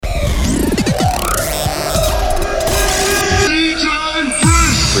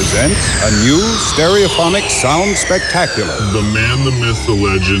presents a new stereophonic sound spectacular. The man, the myth, the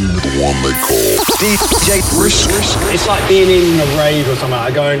legend, the one they call DJ Brisk. It's like being in a rave or something,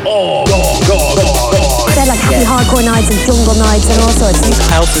 like going, oh, God. They're like happy hardcore nights and jungle nights and all sorts.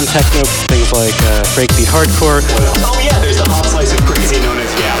 House and techno, things like breakbeat hardcore. Oh yeah, there's a hot slice of crazy known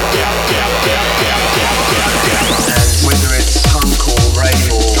as Gap. And whether it's punk or rave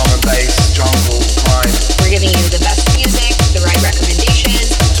or drum and bass, jungle, grime. We're giving you the best music, the right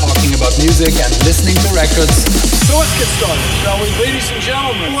recommendations. Talking about music and listening to records. So let's get started, shall we? Ladies and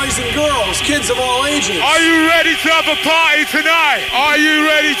gentlemen, boys and girls, kids of all ages. Are you ready to have a party tonight? Are you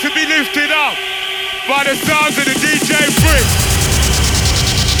ready to be lifted up by the sounds of the DJ Brisk?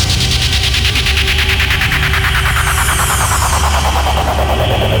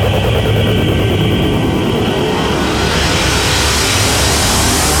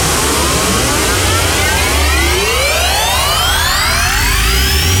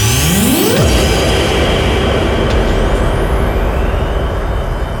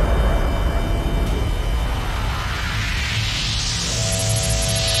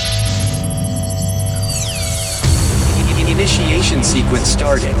 Initiation sequence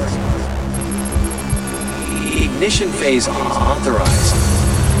starting. Ignition phase authorized.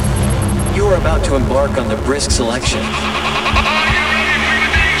 You are about to embark on the Brisk selection.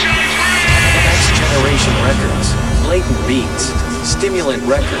 Next generation records, blatant beats, stimulant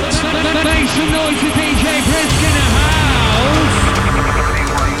records. Make some noise for DJ Brisk in the house.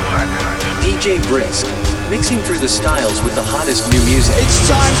 DJ Brisk, mixing through the styles with the hottest new music. It's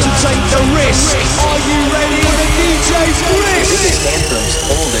time to take the risk. Are you ready for the DJ Brisk? Biggest anthems,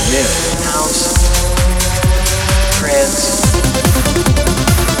 old and new. House, trance,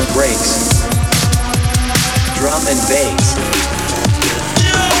 breaks, drum and bass,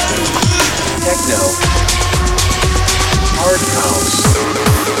 techno, hard house,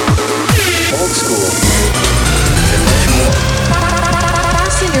 old school, and much more.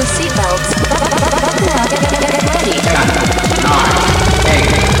 Fasten your seatbelts. Buckle up. Get ready. 10, 9, 8,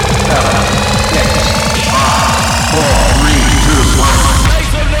 7, 6, 5, 4, 3, 2, 1. Make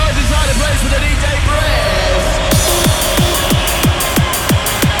some noise inside the place for the DJ Brisk.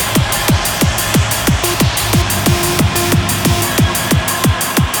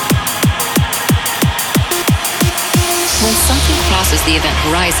 When something crosses the event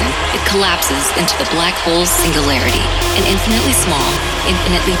horizon, it collapses into the black hole's singularity, an infinitely small,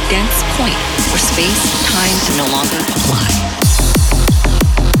 infinitely dense point where space, time can no longer apply.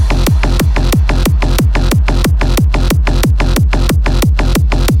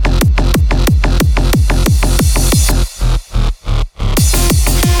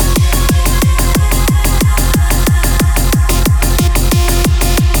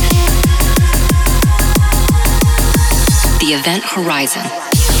 The event horizon.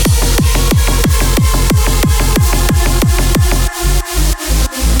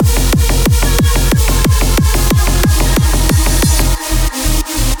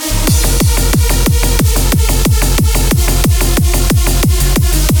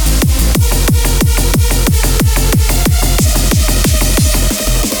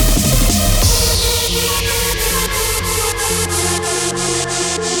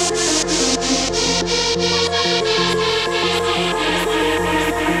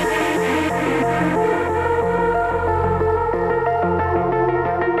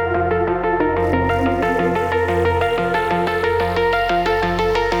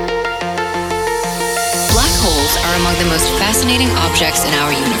 Objects in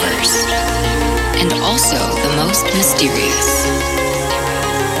our universe, and also the most mysterious.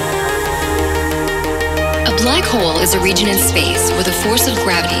 A black hole is a region in space where the force of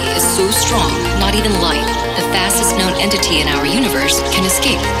gravity is so strong, not even light, the fastest known entity in our universe, can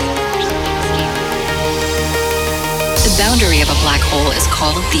escape. The boundary of a black hole is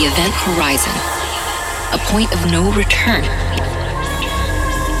called the event horizon, a point of no return,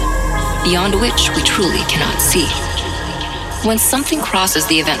 beyond which we truly cannot see. When something crosses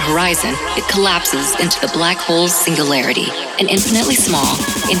the event horizon, it collapses into the black hole's singularity, an infinitely small,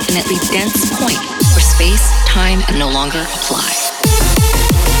 infinitely dense point where space, time, and no longer apply.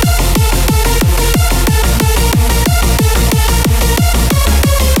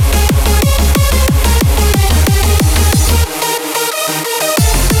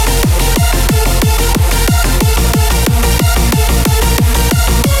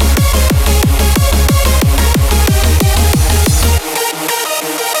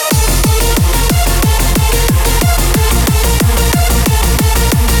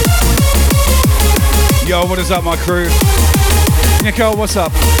 Yo, what is up, my crew? Nico, what's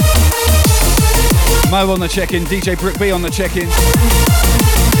up? Mo on the check-in, DJ Brick B on the check-in.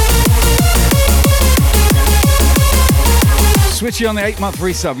 Switchy on the 8-month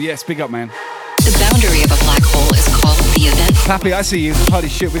resub. Yes, big up, man. The boundary of a black hole is called the event. Pappy, I see you.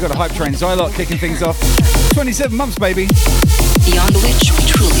 Holy shit, we got a hype train. Zylot kicking things off. 27 months, baby. Beyond which we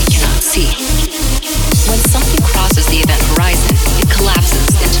truly cannot see. When something crosses the event horizon, it collapses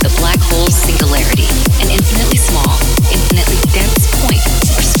into the black hole's singularity, an infinitely small, infinitely dense point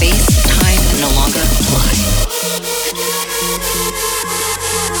where space and time can no longer apply.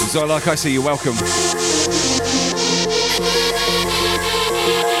 Zylot, I see you. Welcome.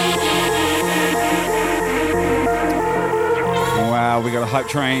 Wow, we got a hype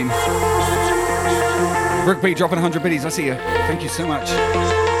train. Brick B dropping 100 biddies. I see you. Thank you so much.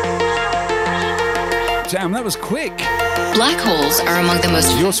 Damn, that was quick. Black holes are among the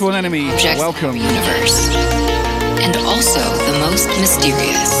most your sworn enemy. Welcome. In our universe, and also the most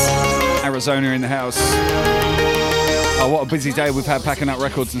mysterious. Arizona in the house. Oh, what a busy day we've had packing up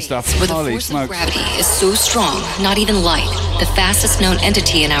records and stuff. Where the force of gravity is so strong, not even light, the fastest known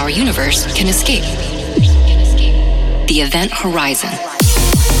entity in our universe, can escape. The event horizon.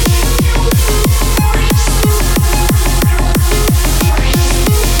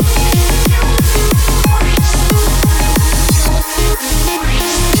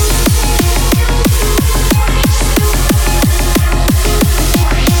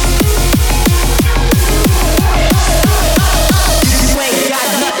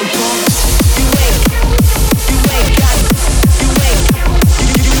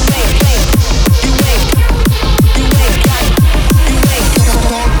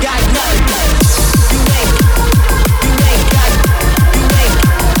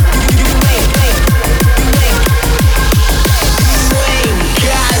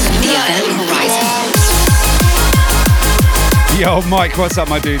 Yo, Mike, what's up,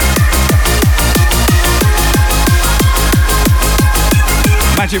 my dude?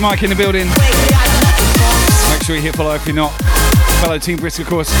 Magic Mike in the building. Make sure you hit follow if you're not. Fellow Team Brisk, of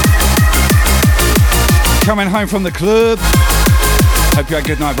course. Coming home from the club. Hope you had a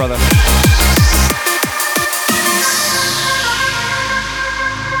good night, brother.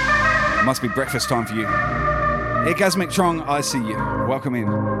 Must be breakfast time for you. Orgasmic Trong, I see you. Welcome in.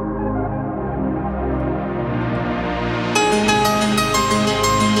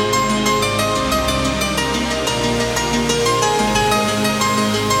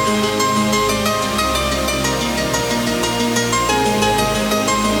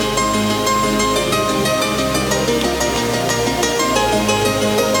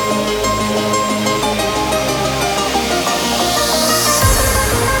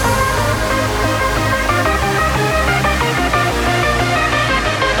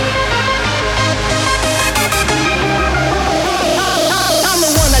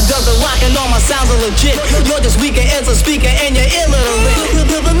 Legit. You're just weaker as a speaker and you're illiterate.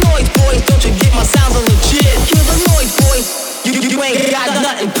 Hear the noise, boys, don't you get my sounds are legit. Hear the noise, boys, you ain't got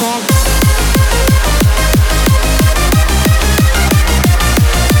nothing, punk.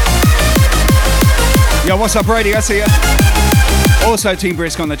 Yo, what's up, Brady? I see ya. Also, Team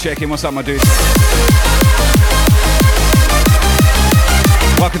Brisk on the check-in. What's up, my dude?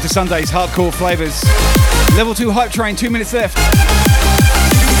 Welcome to Sunday's Hardcore Flavors. Level 2 hype train, 2 minutes left.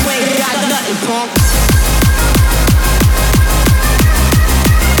 Got nothing, punk.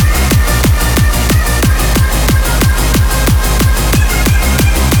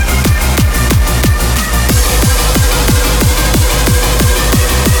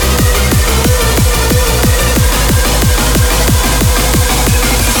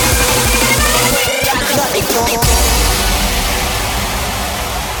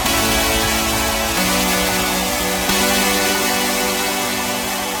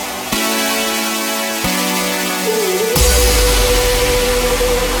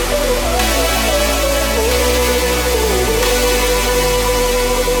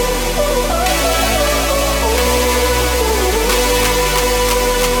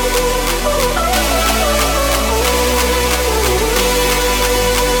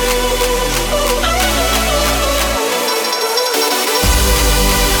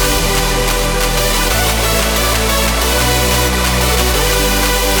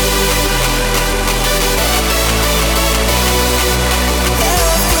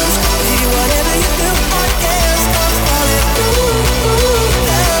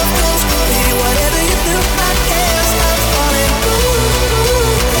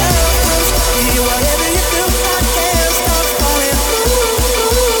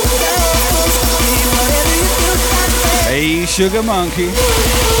 Sugar Monkey.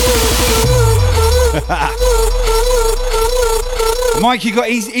 Mike, you got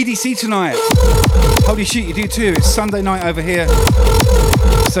EDC tonight. Holy shit, you do too. It's Sunday night over here.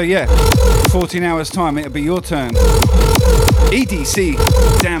 So yeah, 14 hours time, it'll be your turn. EDC.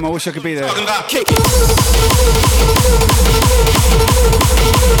 Damn, I wish I could be there.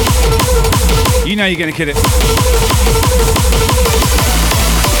 You know you're gonna kill it.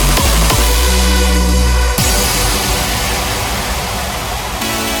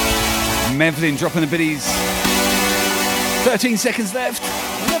 Mevlin dropping the biddies. 13 seconds left.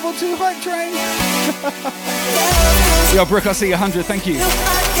 Level 2 hype train. Yo, Brooke, I see 100. Thank you.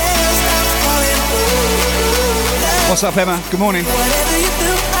 What's up, Emma? Good morning.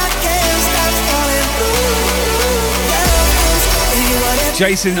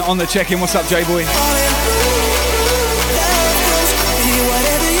 Jason on the check-in. What's up, J-Boy?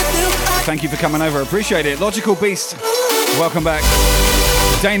 Thank you for coming over. Appreciate it. Logical Beast. Welcome back.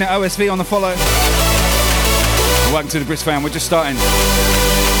 Dana OSV on the follow. Welcome to the Brisk fam. We're just starting.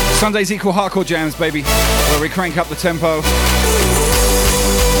 Sundays equal hardcore jams, baby, where we crank up the tempo.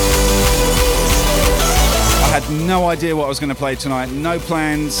 I had no idea what I was going to play tonight. No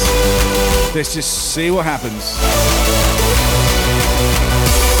plans. Let's just see what happens.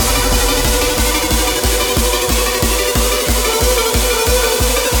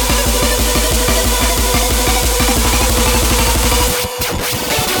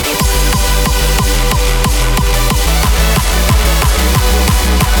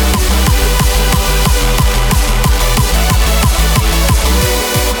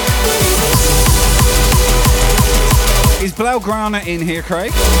 Is Blaugrana in here,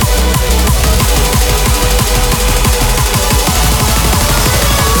 Craig?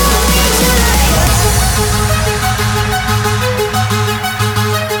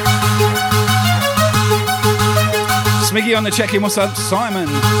 Smiggy on the check-in. What's up, Simon?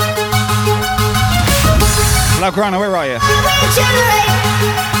 Blaugrana, where are you? The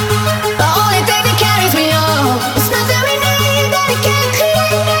only thing that carries me on is nothing we need that it can't create.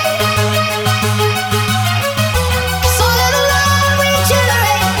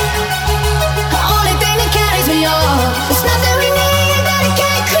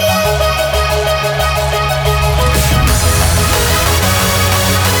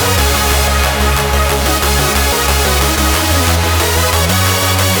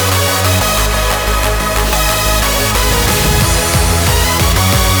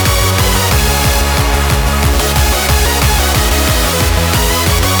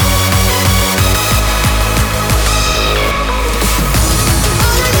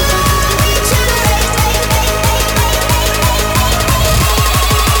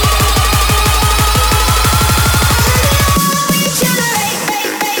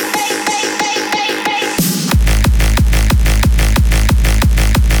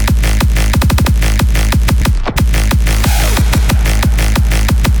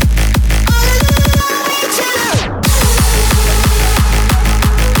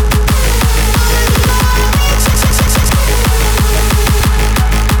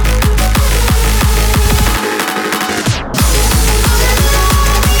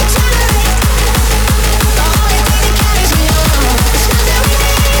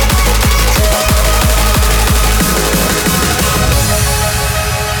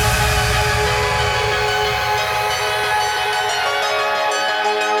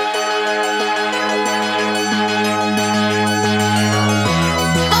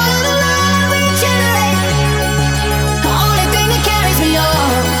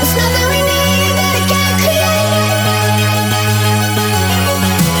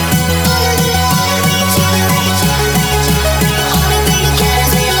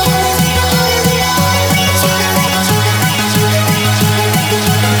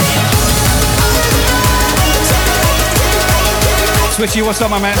 Switchy, what's up,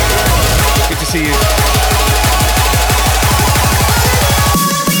 my man? Good to see you.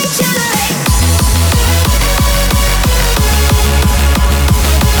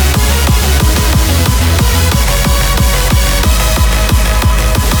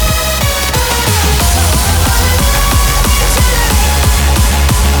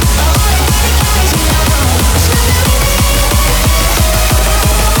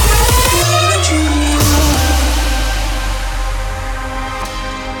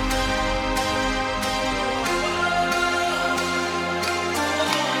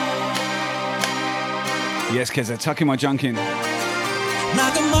 Yes, kids, they're tucking my junk in.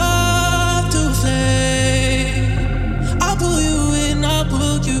 Like a moth to a flame, I'll pull you in, I'll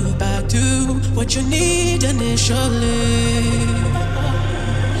pull you back to what you need initially.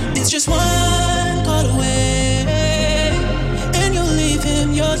 It's just one call away, and you'll leave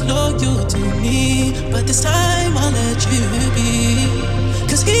him, you're loyal to me. But this time I'll let you be,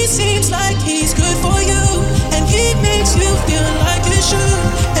 'cause he seems like he's good for you, and he makes you feel like you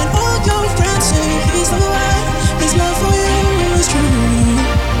should. he's the one. His love for you is true.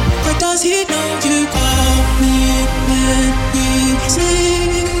 But does he know you call me when he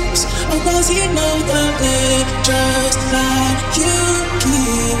sleeps? Or does he know the pictures that you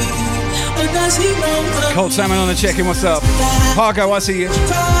keep? Or does he know the Cold Salmon on the check-in, what's up? Hargo, I see you.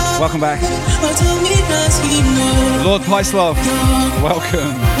 Welcome back. Or tell me, does he know Lord Pyslov,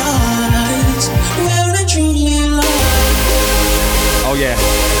 welcome. where I truly love? Oh yeah.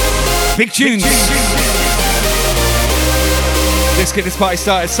 Big tunes. Let's get this party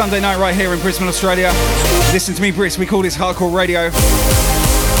started. Sunday night right here in Brisbane, Australia. Listen to me, Brisk. We call this hardcore radio.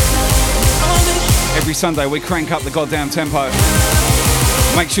 Every Sunday we crank up the goddamn tempo.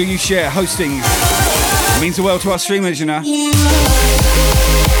 Make sure you share hosting. It means the world to our streamers, you know.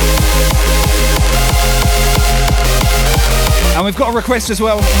 And we've got a request as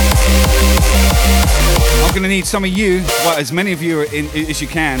well. I'm going to need some of you, well, as many of you as you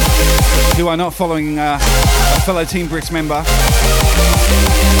can, who are not following a fellow Team Brisk member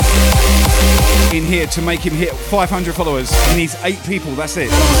in here to make him hit 500 followers. He needs 8 people, that's it.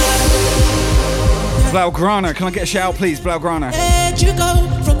 Blaugrana, can I get a shout, please? Blaugrana. Let you go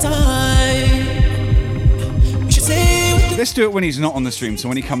from time. You should say what Let's do it when he's not on the stream, so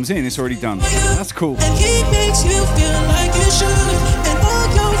when he comes in, it's already done. That's cool. and he makes you feel like you should. And all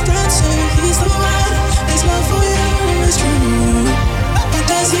your friends say he's the one. His love for you is true. But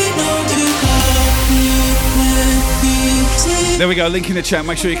does he know you call me when he sleeps? There we go, link in the chat.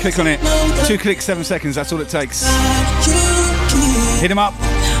 Make sure you click on it. 2 clicks, 7 seconds, that's all it takes. Hit him up.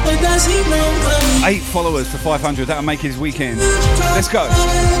 Or does he know 8 followers for 500, that'll make his weekend. Let's go. Or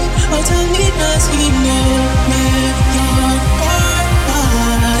tell me, does he know where your heart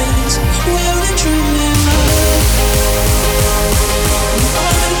lies? Where I truly love?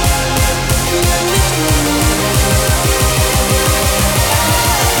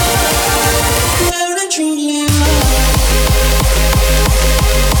 Where I truly love?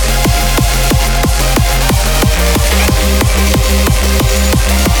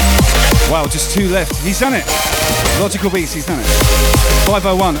 Wow, just 2 left. He's done it. Logical Beast, he's done it.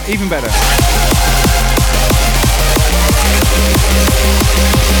 501, even better.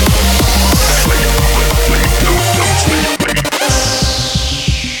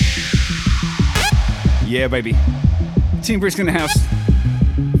 Yeah, baby. Team Brisk in the house.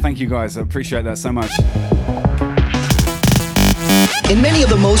 Thank you guys, I appreciate that so much. In many of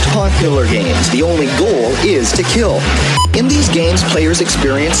the most popular games, the only goal is to kill. In these games, players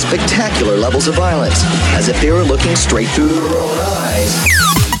experience spectacular levels of violence, as if they were looking straight through their own eyes.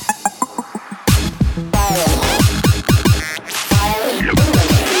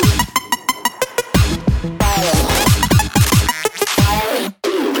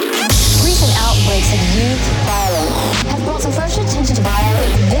 Recent outbreaks of youth violence have brought some fresh attention to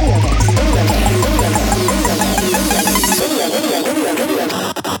violent video games.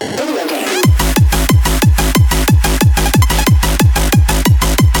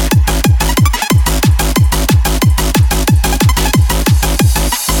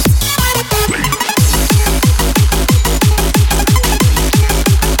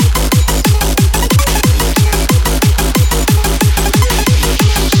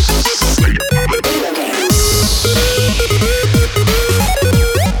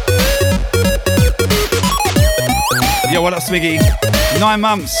 What up, Smiggy? 9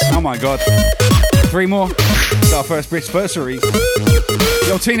 months. Oh my god. 3 more. It's our first Britversary.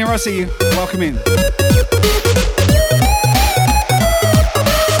 Yo, Tina, I see you. Welcome in.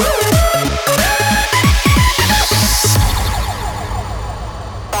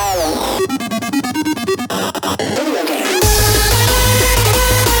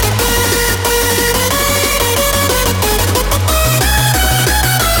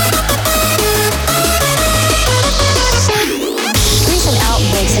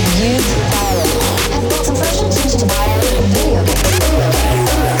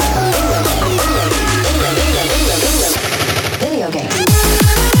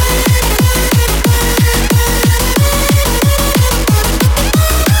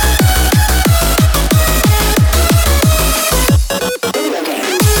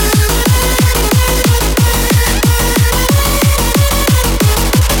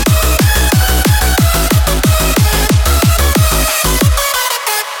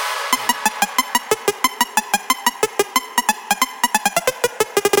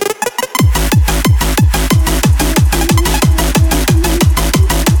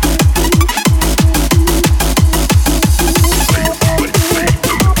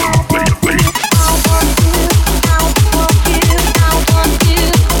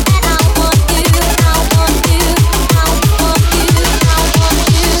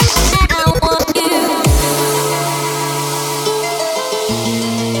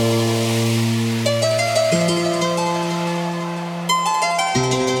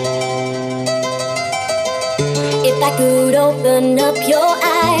 could open up your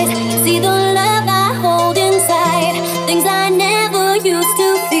eyes, see the love I hold inside. Things I never used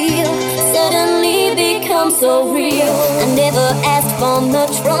to feel suddenly become so real. I never asked for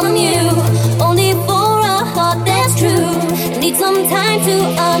much from you, only for a heart that's true. Need some time to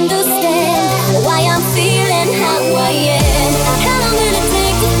understand why I'm feeling how I am. How long will it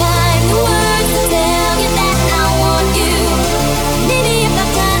take to find the words to tell you that I want you? Maybe if I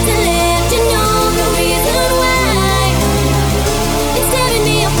try to let you know the reason why it's tearing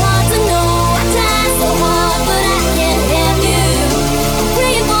me apart to know I try so hard but I can't have you. I'm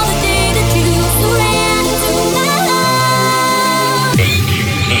praying for the day that you surrender to my love.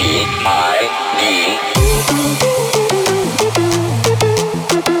 H-E-I-D.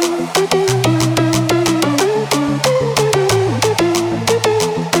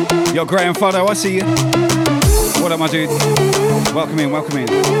 Yo, Graham Fado, I see you. What up, my dude? Welcome in, welcome in.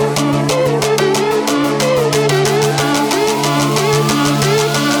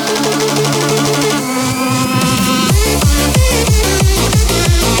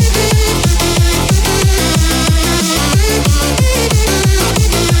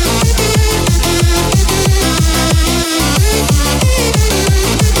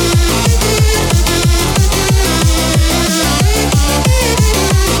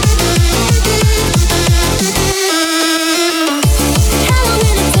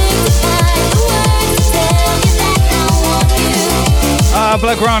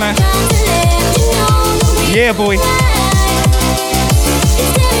 Black Rana. Yeah, boy.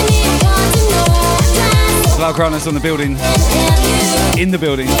 Black Rana's on the building. In the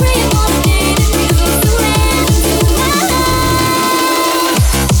building.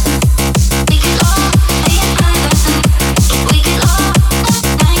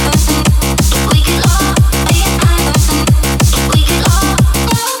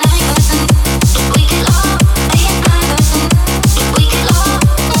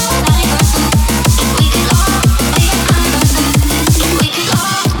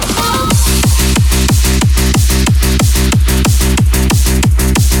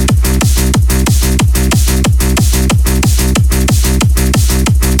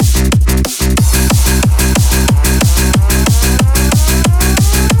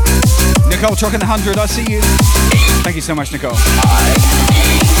 Nicole trucking the 100, I see you. Thank you so much, Nicole.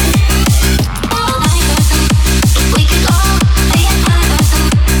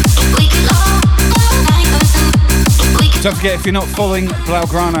 Don't forget, if you're not following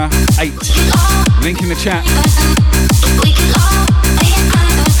Blaugrana 8, link in the chat.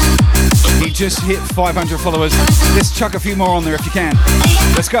 He just hit 500 followers. Let's chuck a few more on there if you can.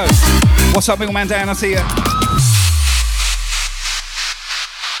 Let's go. What's up, Middleman Dan? I see you.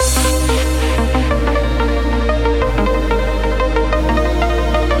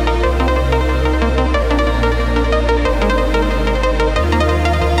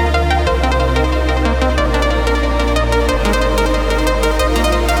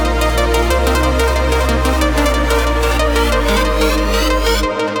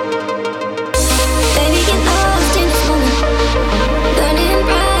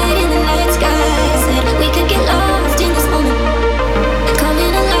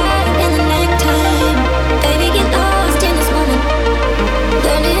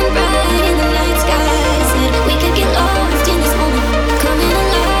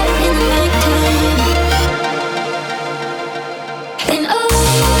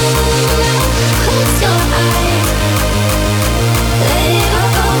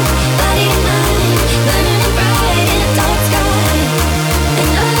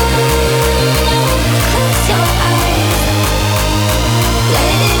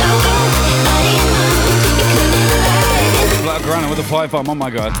 Bomb, oh my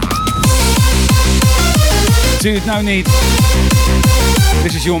god. Dude, no need.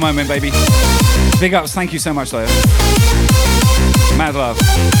 This is your moment, baby. Big ups, thank you so much, though. Mad love.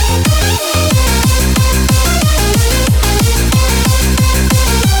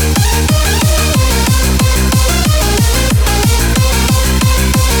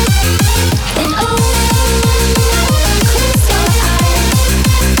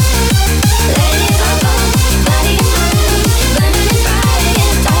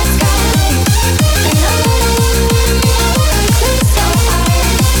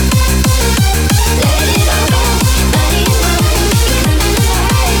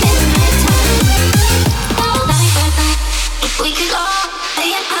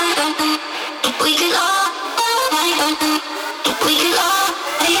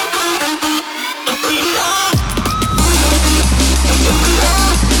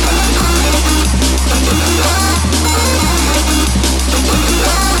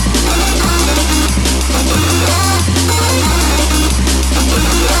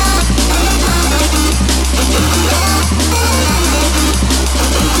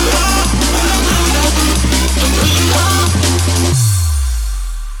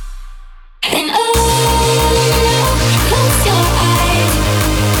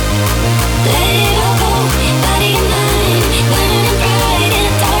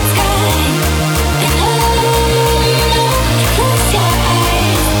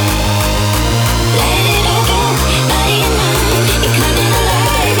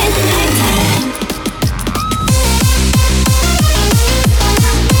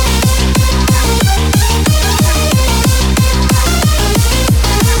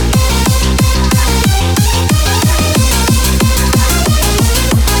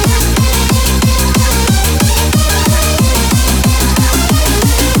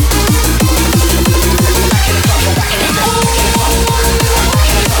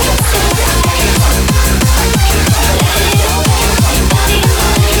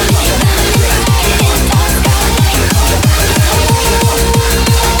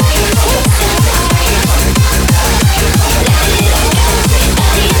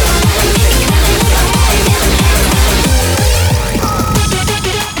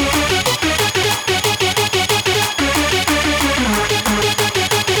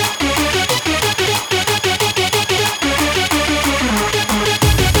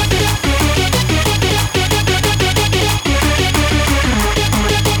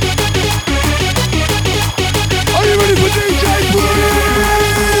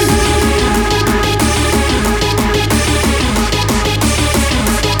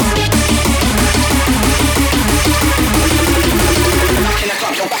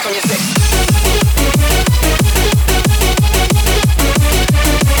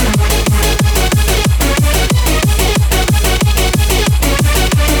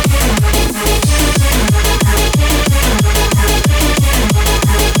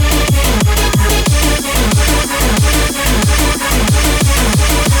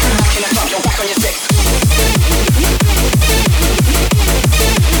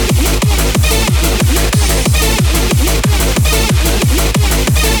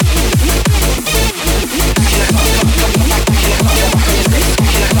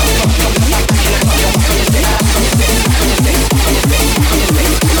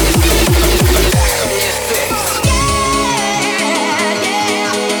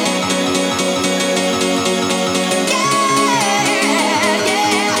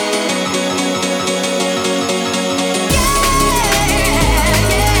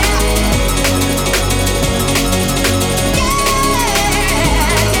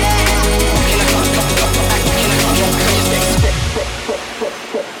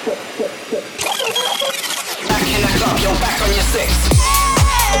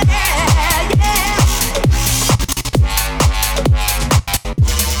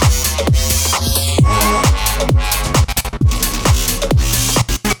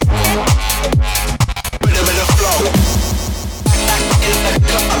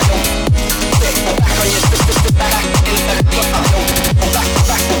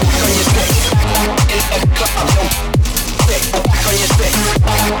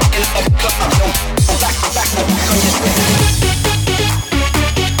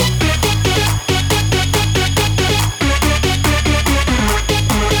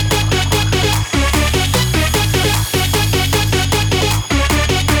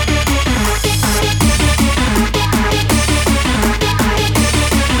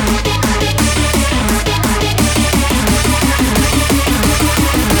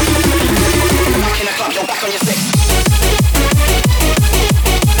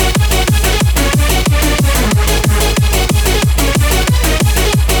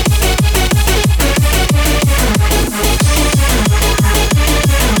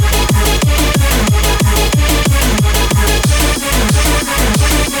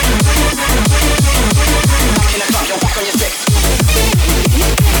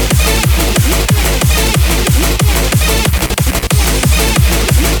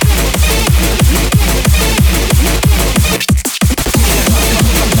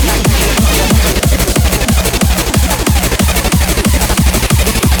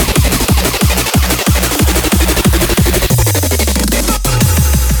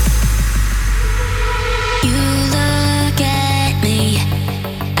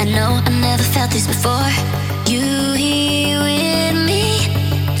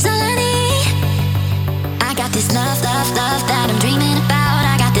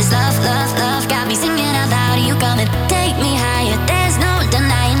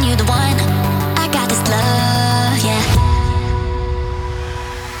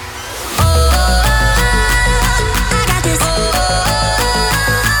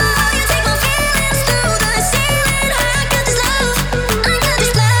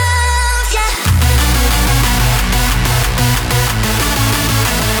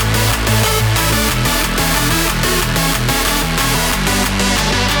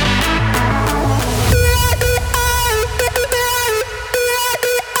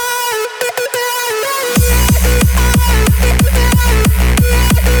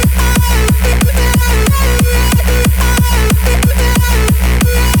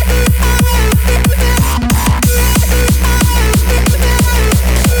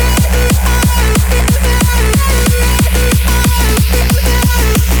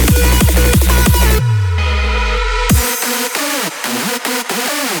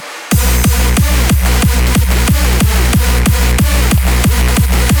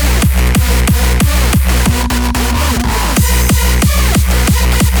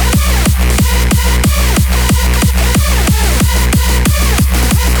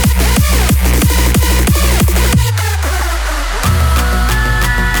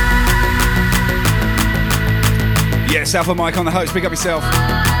 Yes, Alpha Mike on the host. Big up yourself.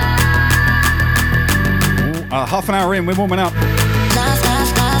 Half an hour in, we're warming up. Love, love,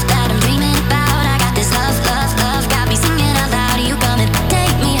 love that I'm dreaming about. I got this love, love, love. Got me singing out loud. You come and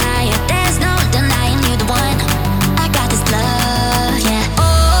take me higher. There's no denying you're the one. I got this love, yeah.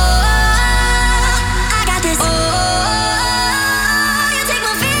 Oh, I got this. Oh, you take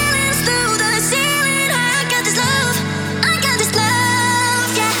my feelings through the ceiling. I got this love. I got this love,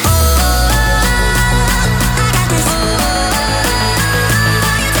 yeah. Oh, I got this. Oh,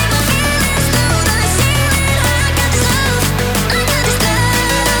 you take my feelings through the ceiling. I got this love. I got this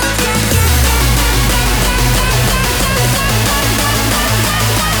love, yeah.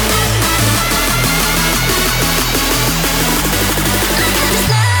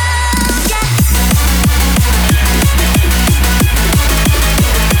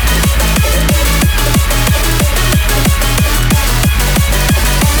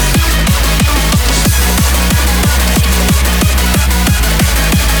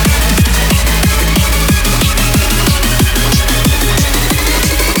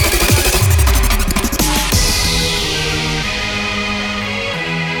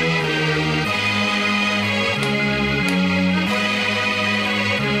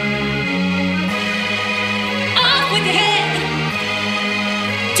 Off with your head,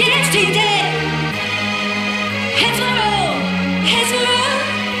 dance till you're dead. Heads will roll, heads will roll,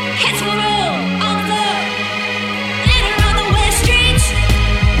 heads will roll on the floor. Glitter on the west streets,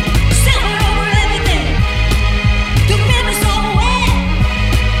 silver over everything. The river's all wet,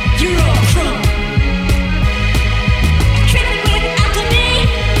 you're all drunk. Tripping with alchemy,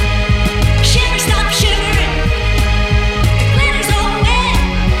 shiver, stop shivering. The glitter's all wet,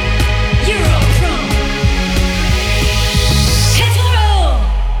 you're all drunk. Heads will roll,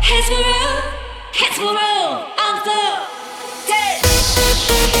 heads will roll, heads will roll on the floor. Dead.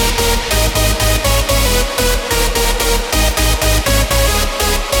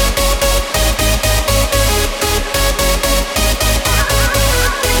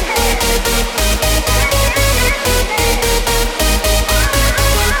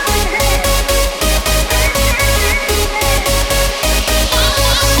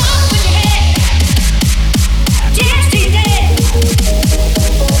 Dance till you're dead.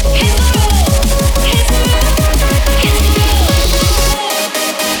 Heads will roll, heads will roll, heads will roll.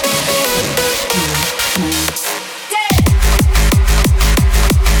 Dead.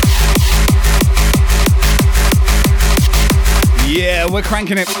 Yeah, we're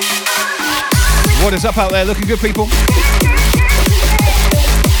cranking it. What is up out there? Looking good, people.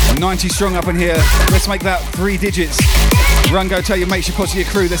 90 strong up in here. Let's make that 3 digits. Run, go, tell your mates, your posse, your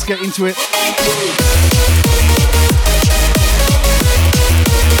crew. Let's get into it.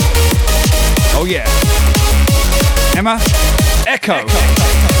 Oh yeah. Emma, Echo.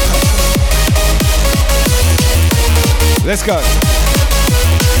 Let's go.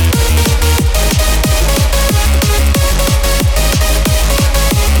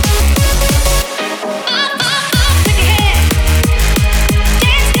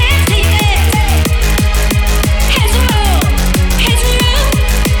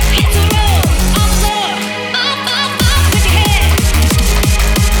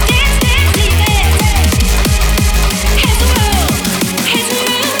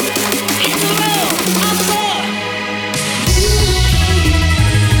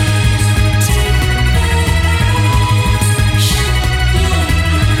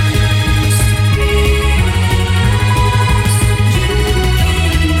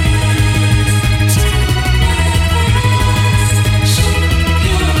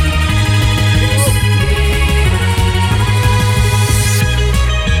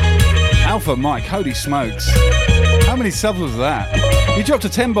 Alpha Mike, holy smokes. How many subs was that? You dropped a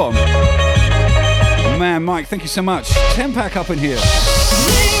 10 bomb. Man, Mike, thank you so much. 10 pack up in here.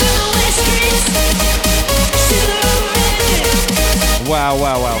 Wow,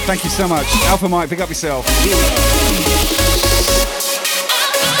 wow, wow. Thank you so much. Alpha Mike, pick up yourself.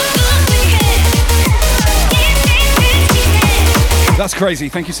 That's crazy.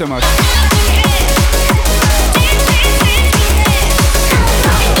 Thank you so much.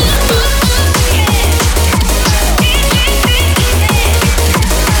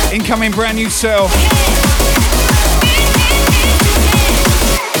 Incoming brand new cell.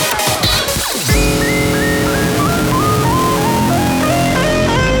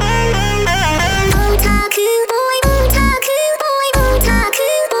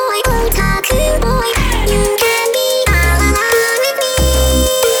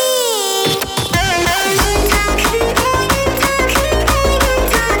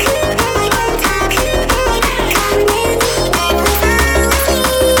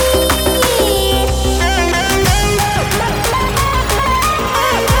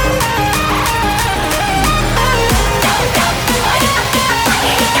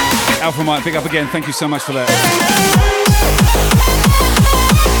 Alpha Mike, big up again. Thank you so much for that.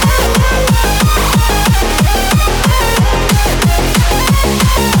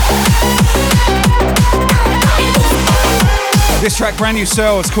 This track, brand new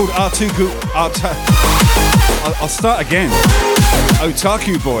sale, it's called I'll start again.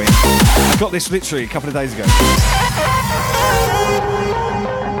 Otaku Boy. I got this literally a couple of days ago.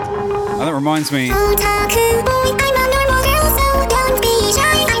 And that reminds me. Otaku boy, I'm a normal girl, so don't be shy.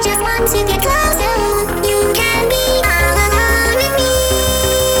 I just want to get closer. You can be all alone with me.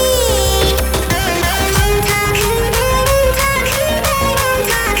 Otaku boy, otaku boy,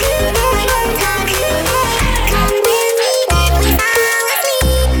 otaku boy, otaku boy. Come with me when we fall asleep.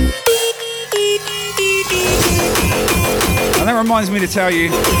 And that reminds me to tell you,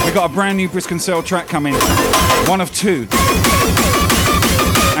 we got a brand new Brisk and Sell track coming. One of two.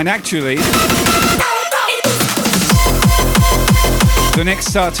 And actually, the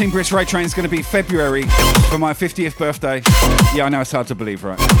next Team Brisk Ray Train is going to be February for my 50th birthday. Yeah, I know it's hard to believe,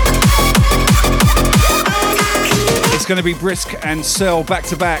 right? It's going to be Brisk and Sell back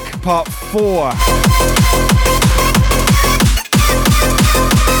to back, part 4.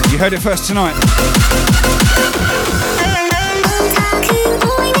 You heard it first tonight.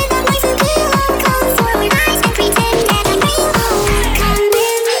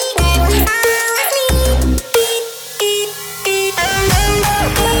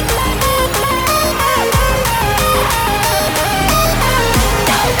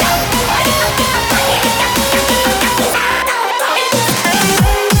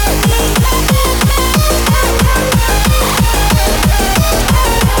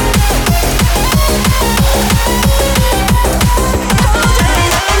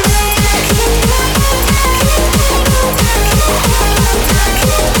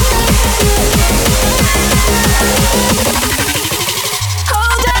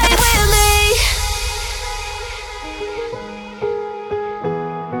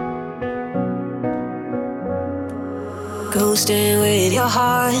 Ghosting with your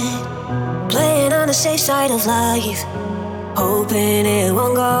heart, playing on the safe side of life, hoping it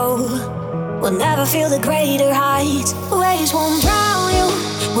won't go. We'll never feel the greater heights. Waves won't drown you,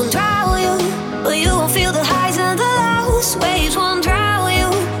 but you won't feel the highs and the lows. Waves won't drown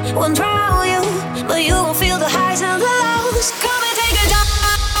you, but you won't feel the highs and the lows. Come and take a dive.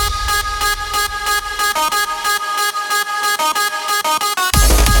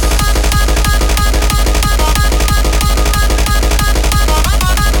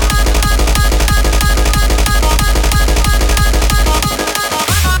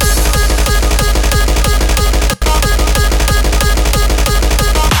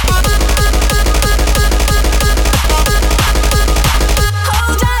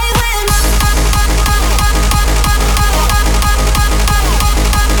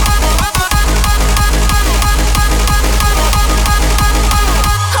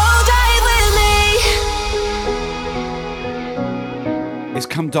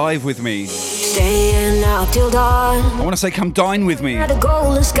 Come dive with me. Staying up till dawn. I want to say come dine with me. The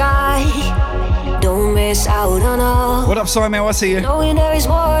golden sky. Don't miss out on all. What up, Simon? I see you. Knowing there is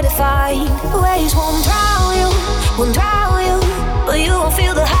more to find. Waves won't drown you, but you won't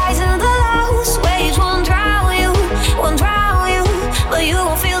feel the highs and the lows. Waves won't drown you, but you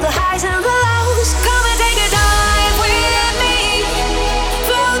won't feel the highs and the lows. Come and take a dive with me.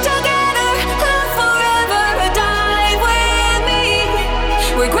 Float together, live forever. Dive with me.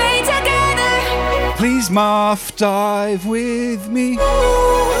 We're great together. Please, Muff, dive with me.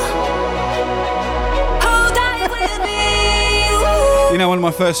 Oh, dive with me. You know, one of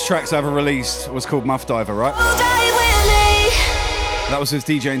my first tracks I ever released was called Muff Diver, right? Oh, dive with me. That was with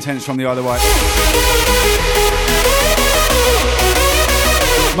DJ Intense from the Isle of Wight.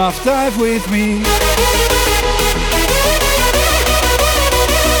 Muff, dive with me.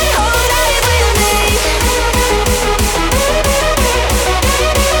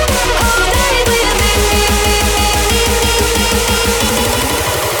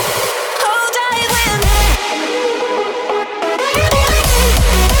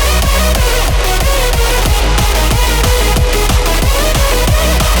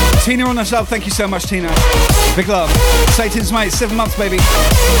 Tina on the sub, thank you so much, Tina. Big love. Satan's mate, 7 months, baby.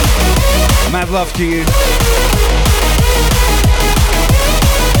 Mad love to you.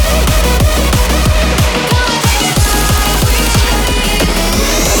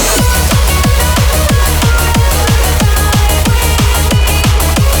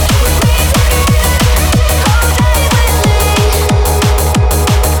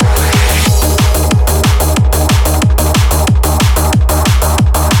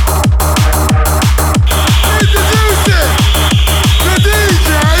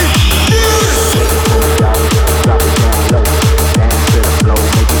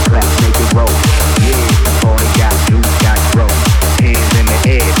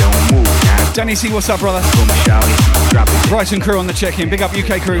 Danny C, what's up, brother? Bryson crew on the check-in. Big up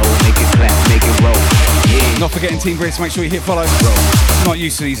UK crew. Make it clap, make it roll. Yeah. Not forgetting Team Brisk, make sure you hit follow. Not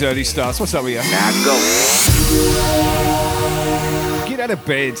used to these early starts. What's up with you? Now go. Get out of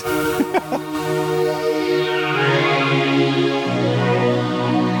bed.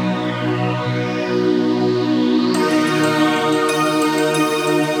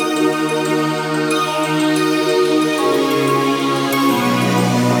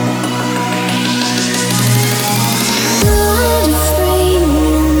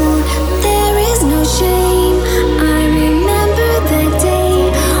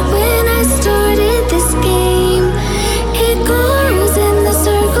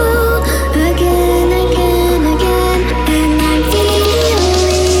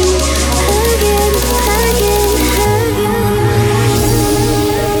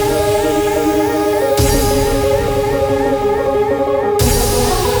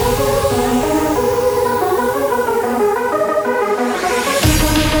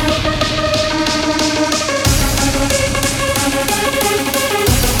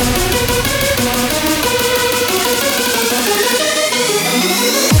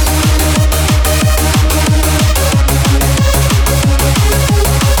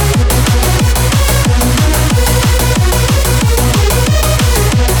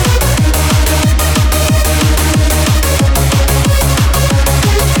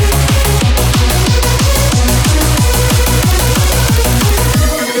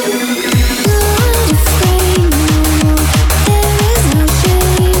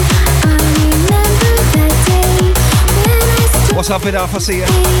 Up it up, I see you.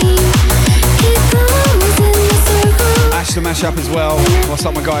 Ash the mashup as well. What's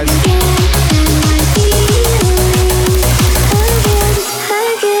up, my guys?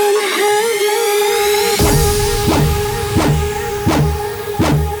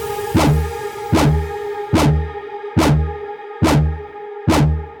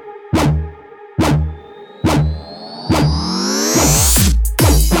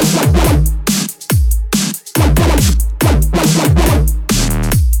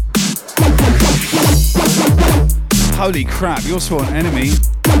 Holy crap, you're sworn enemy.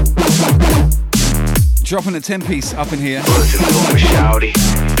 Dropping a 10-piece up in here.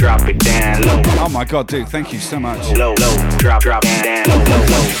 Drop it down low. Oh my god, dude, thank you so much. Low, drop down low.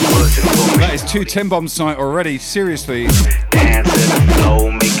 That is 2 10 bombs tonight already, seriously. Dance to the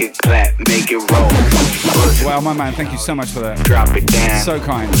flow, make it clap, make it roll. Wow, my man, thank you so much for that. Drop it down. So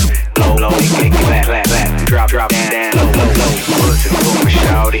kind. Low, make it clap, clap. Drop down low. Push it for me,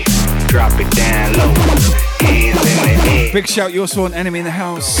 shawty. Drop it down low. Hands in the air. Big shout, your sworn enemy in the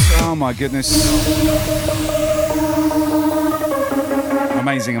house. Oh my goodness.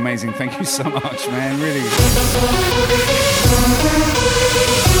 Amazing, amazing. Thank you so much, man. Really.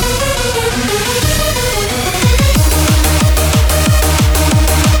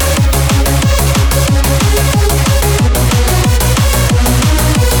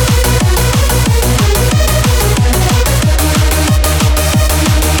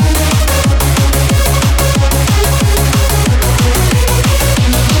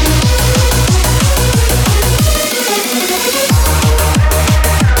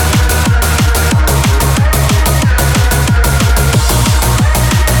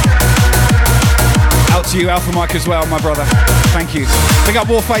 To you, Alpha Mike, as well, my brother. Thank you. Big up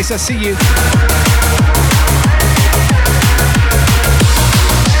Warface, I see you.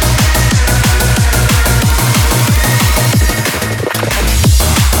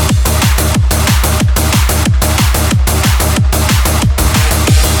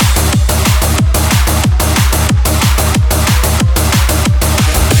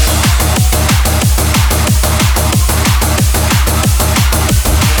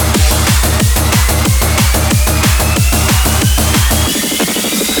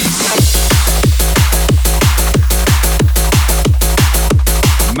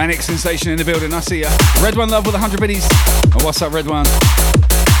 Manic Sensation in the building, I see ya. Red One Love with 100 biddies. Oh, what's up, Red One?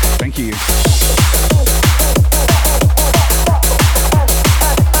 Thank you.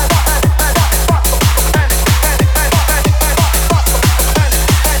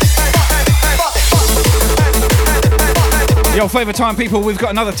 Yo, favour time, people. We've got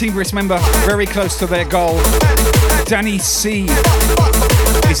another Team Brisk member very close to their goal. Danny C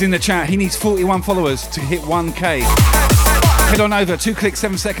is in the chat. He needs 41 followers to hit 1K. Head on over, 2 clicks,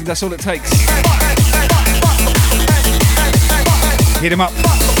 7 seconds, that's all it takes. Hit him up.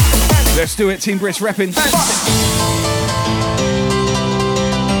 Let's do it, Team Brisk repping.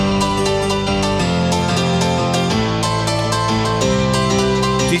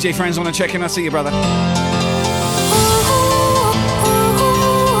 DJ Friends on a check-in, I see you, brother.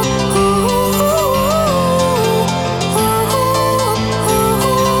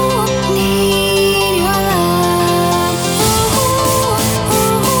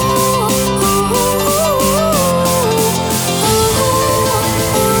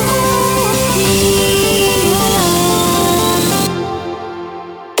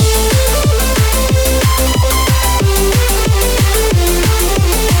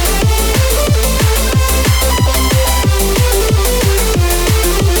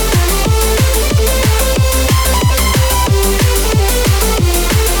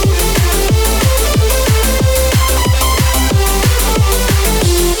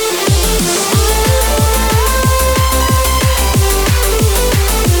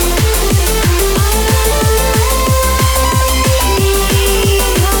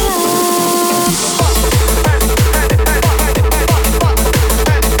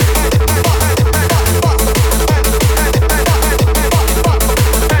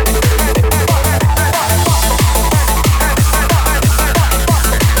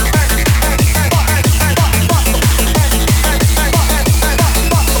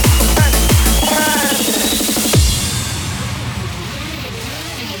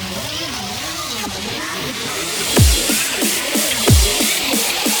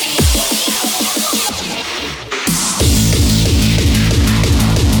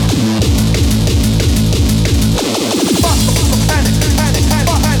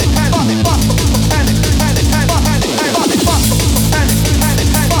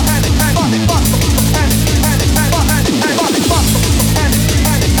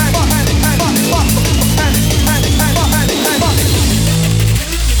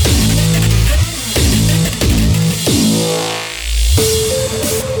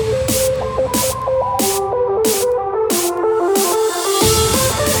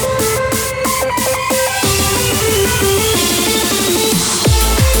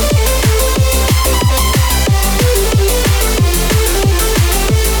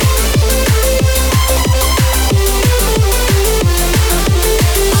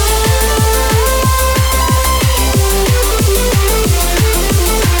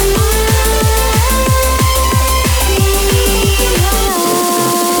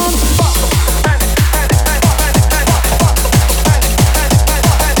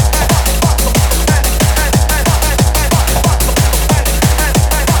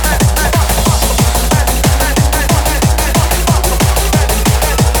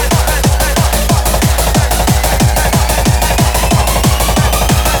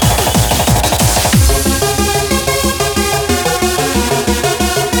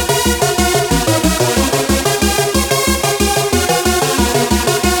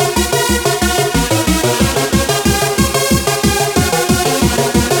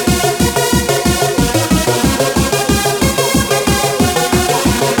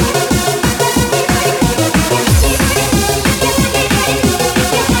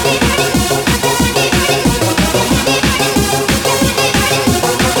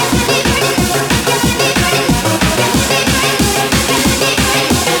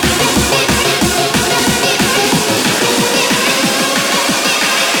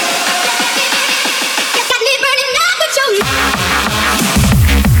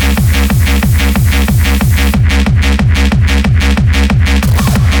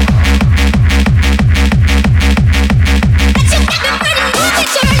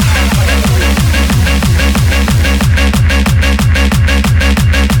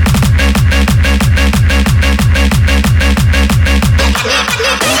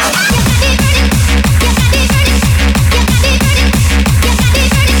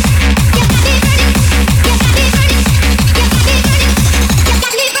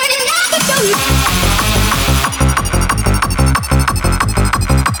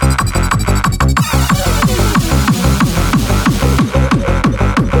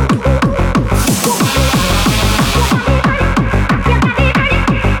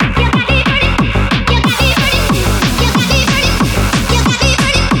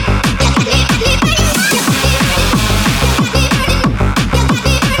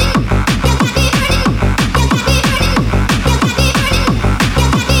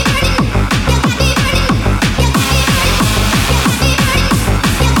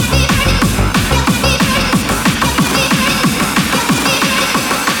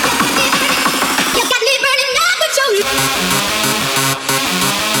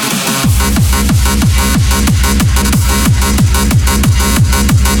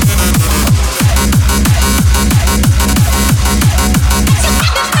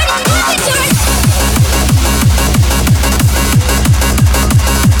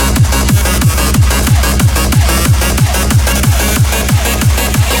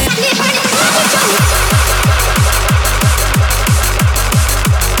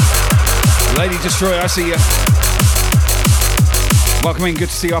 Destroy, I see you. Welcome in, good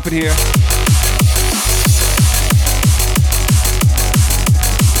to see you up in here.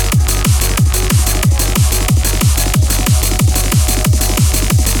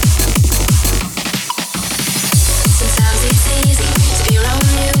 Sometimes it's easy to be around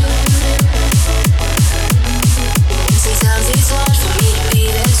you. Sometimes it's hard for me to be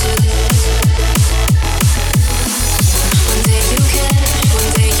there too. One day you can, one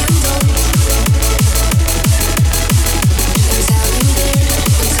day you don't. One time you did,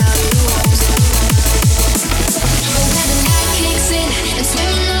 one time you won't. But when the night kicks in and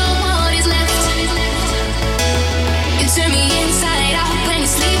swimming on what is left, you turn me inside out when you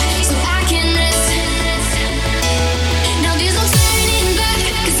sleep so I can rest. Now there's no turning back,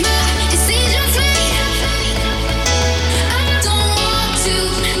 'cause my decision's made. I don't want to,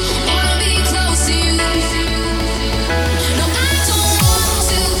 wanna be close to you. No, I don't want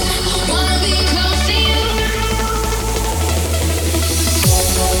to, wanna be close to you.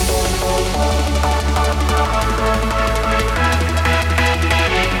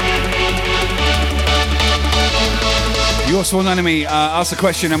 Your sworn enemy asked a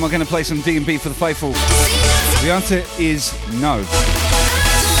question and we're going to play some D&B for the faithful. The answer is no.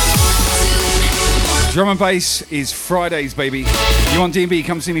 Drum and bass is Fridays, baby. You want D&B?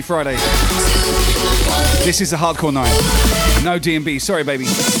 Come see me Friday. This is a hardcore night. No D&B. Sorry, baby.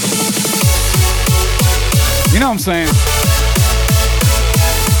 You know what I'm saying?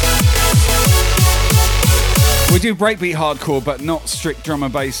 We do breakbeat hardcore, but not strict drum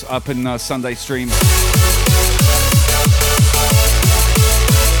and bass up in Sunday stream.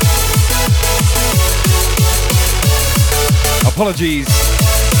 Apologies.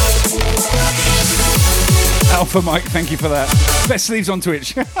 Alpha Mike, thank you for that. Best sleeves on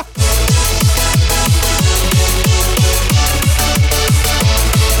Twitch.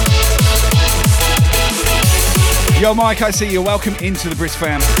 Yo, Mike, I see you. Welcome into the Brisk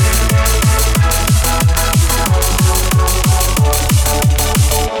fam.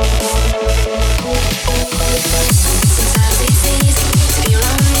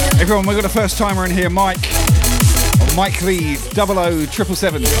 Everyone, we've got a first timer in here, Mike. Mike Lee,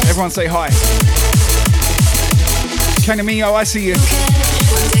 00777. Everyone say hi. Kanamio, I see you.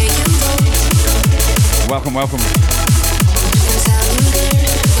 Welcome, welcome.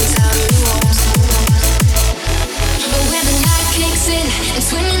 When the night kicks in and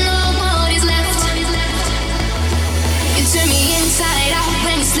swimming on what is left, you turn me inside out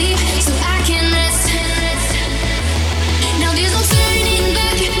when you sleep so I can rest. Now there's no turning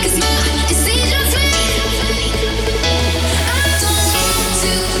back, 'cause my decision's made. I don't want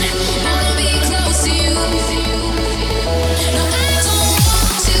to, wanna be close to you. No, I don't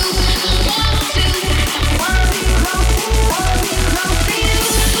want to, wanna be close to you.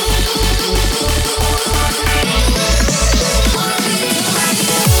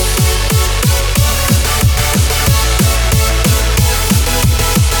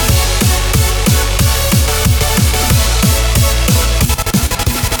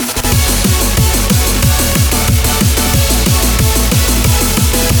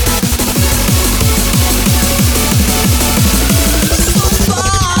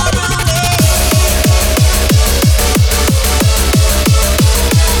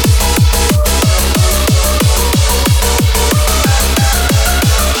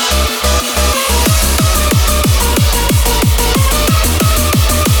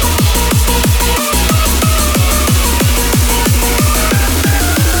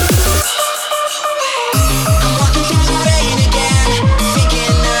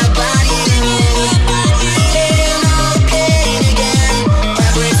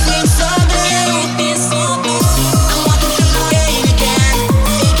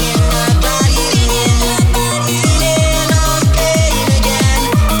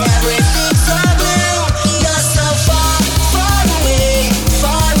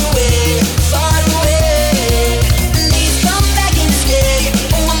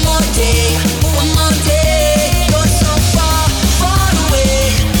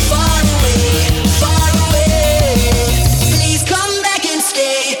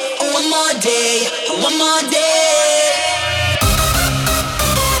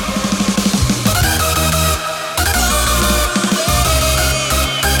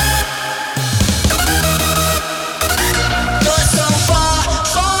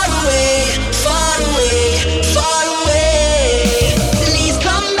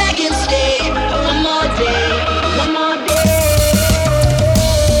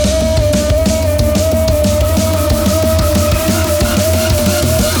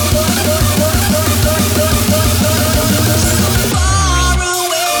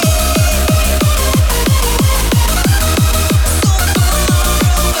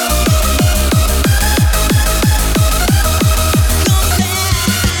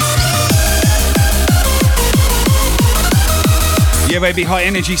 Yeah, baby, high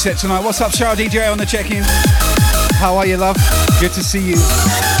energy set tonight. What's up, Shah DJ on the check-in? How are you, love? Good to see you.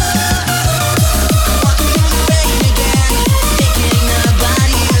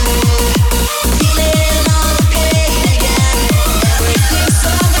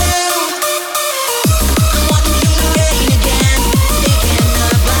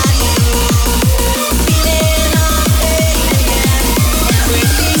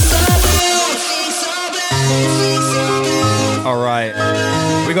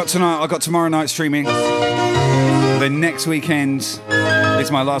 I got tomorrow night streaming. The next weekend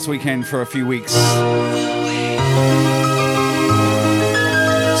is my last weekend for a few weeks.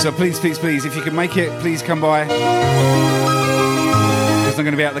 So please, please, please, if you can make it, please come by. Because I'm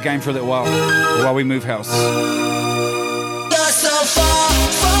going to be out of the game for a little while we move house. You're so far,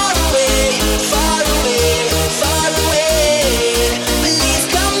 far away, far away, far away. Please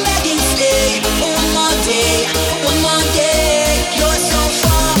come back and stay one more day, one more day. You're so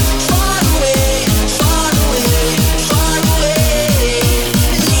far, far away, far away, far away.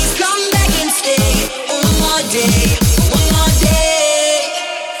 Please come back and stay one more day, one more day.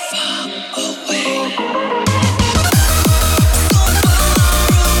 Far away.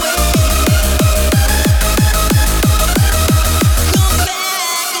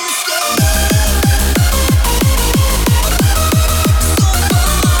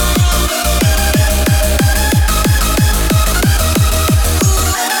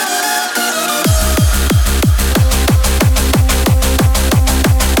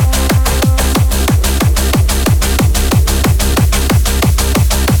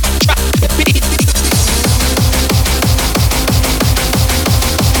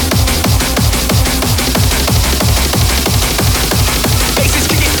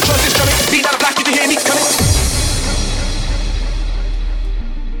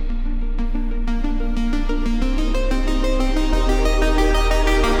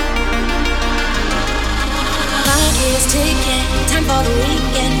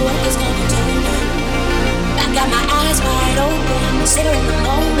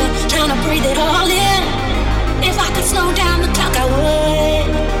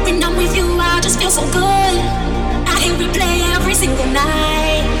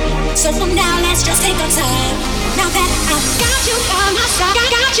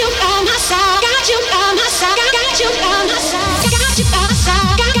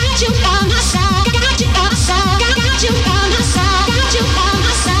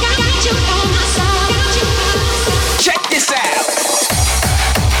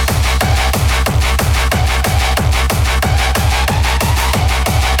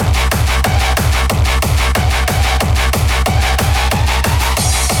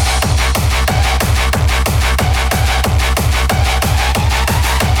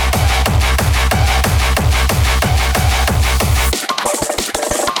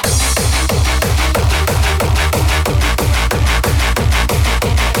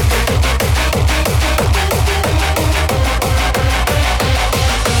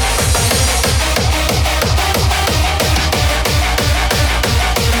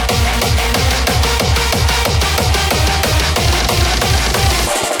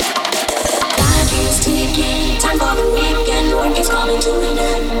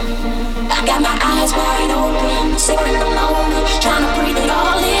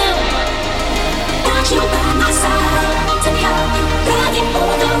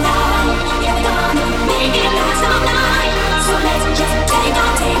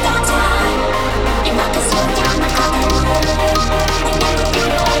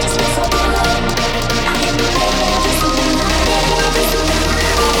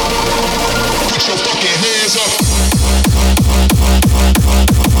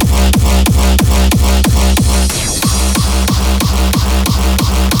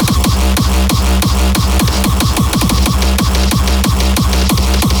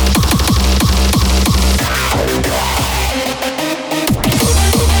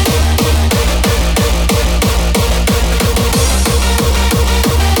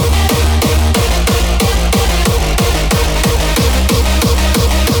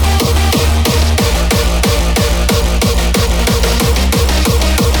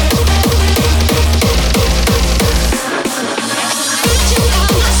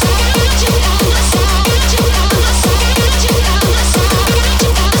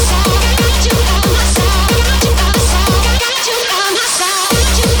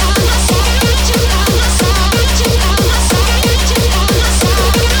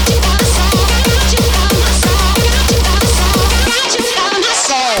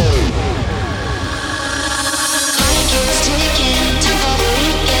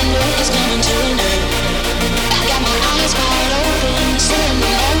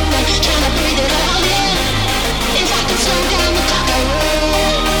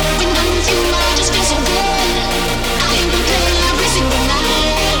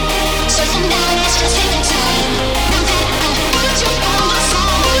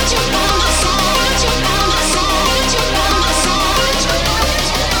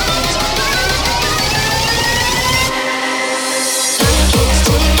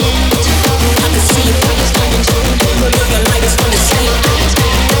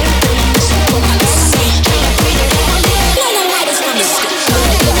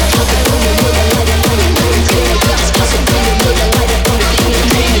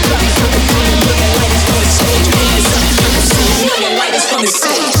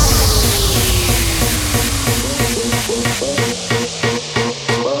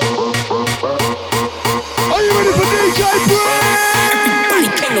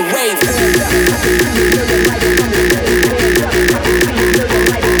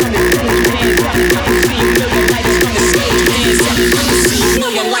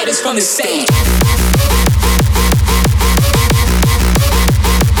 the stage.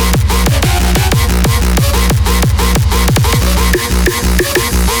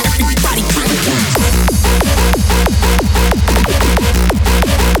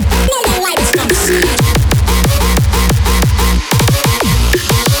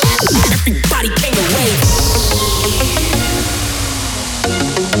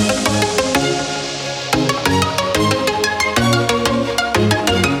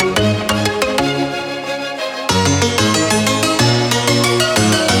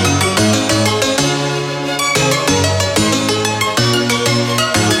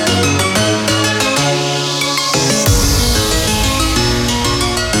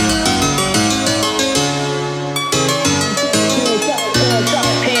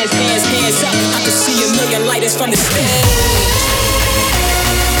 From the stage.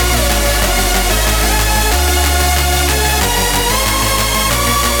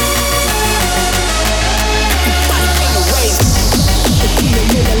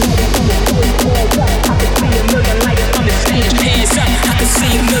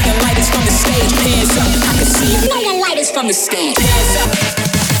 From the stage, hands up,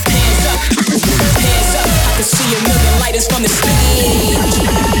 hands up, hands up. I can see a million lighters from the stage.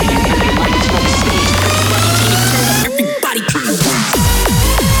 Everybody,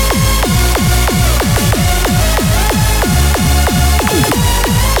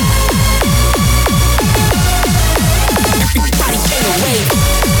 everybody, get away.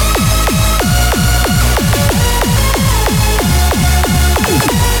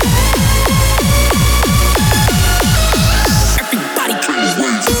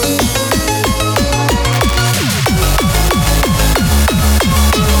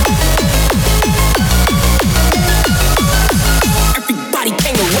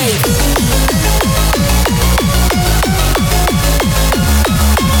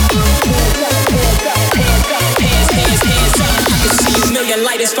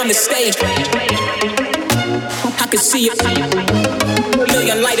 From the stage, I can see it.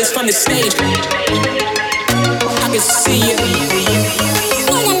 Million lighters from the stage, I can see it.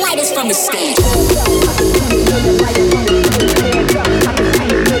 Million lighters from the stage. I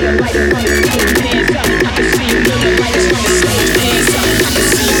can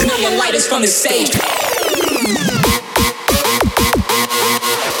see a million lighters from the stage.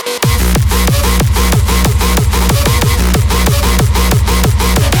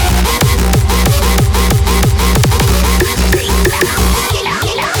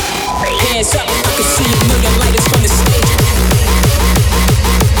 Hands up, I can see a million lighters from the stage.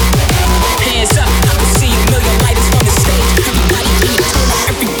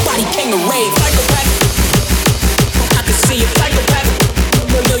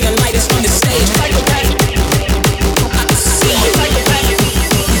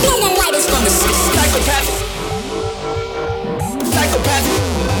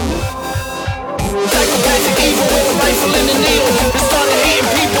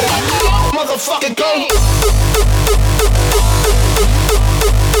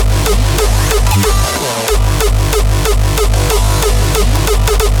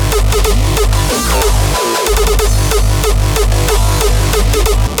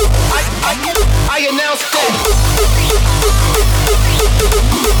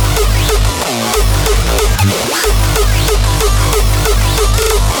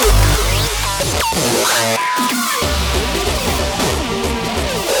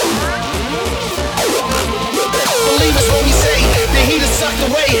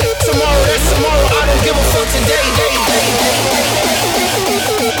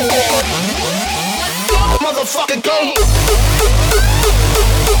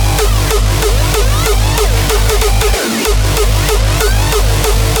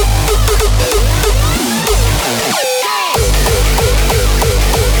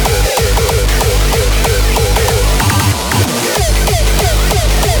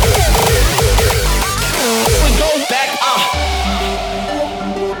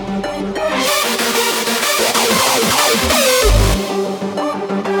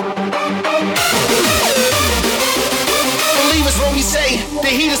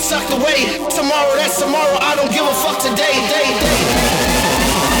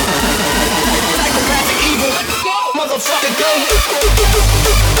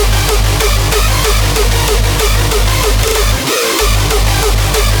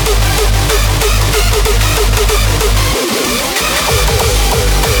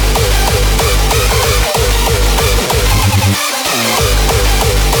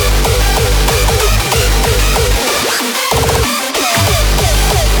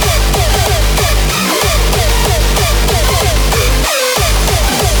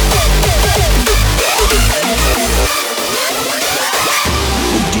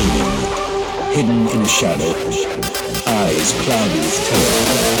 hidden in a shadow, eyes cloudy with terror.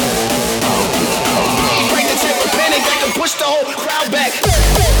 Break the temper, panic, I can push the whole crowd back.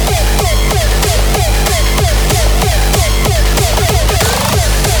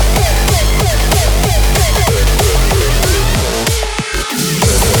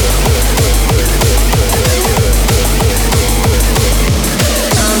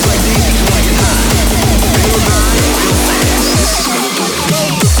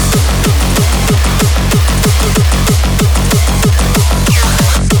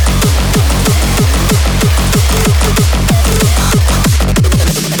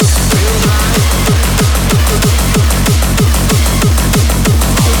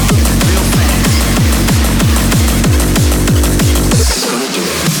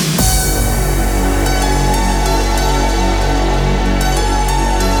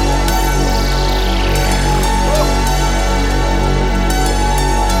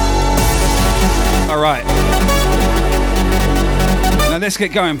 Let's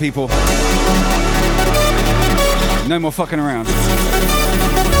get going, people. No more fucking around. Times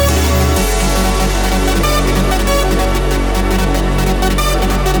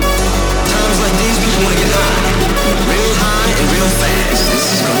like these, people wanna get high. Real high and real fast. This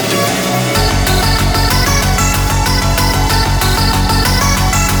is gonna do it.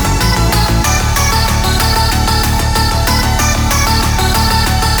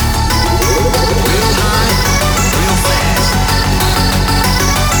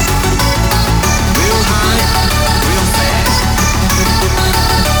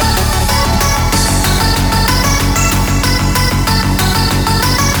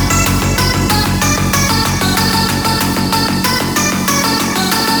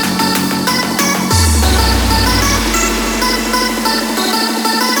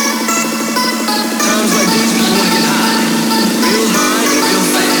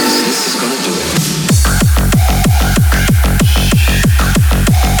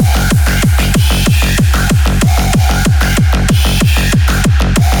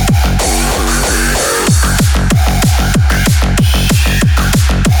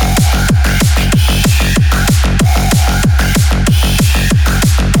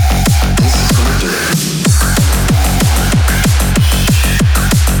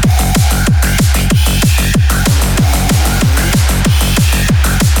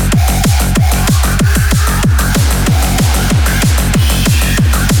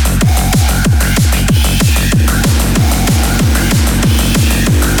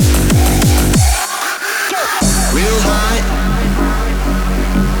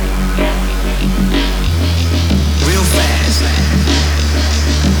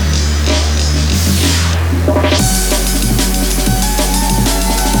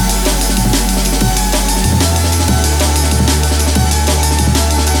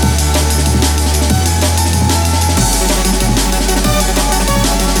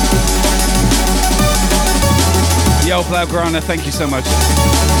 Grana, thank you so much.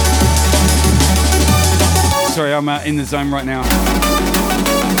 Sorry, I'm in the zone right now.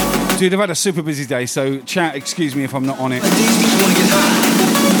 Dude, I've had a super busy day, so chat, excuse me if I'm not on it. These people wanna get high.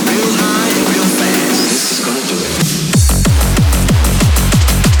 Real high and real fast. This is gonna do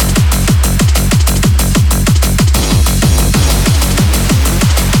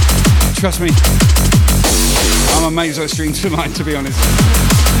it. Trust me, I'm amazed I streamed tonight, to be honest.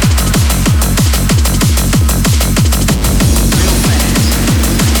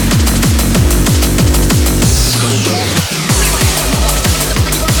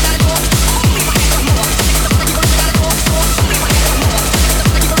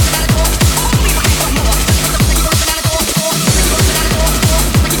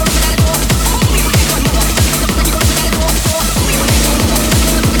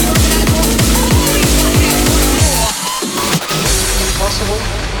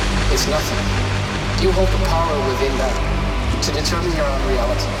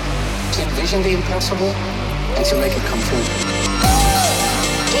 The impossible and to make it come true.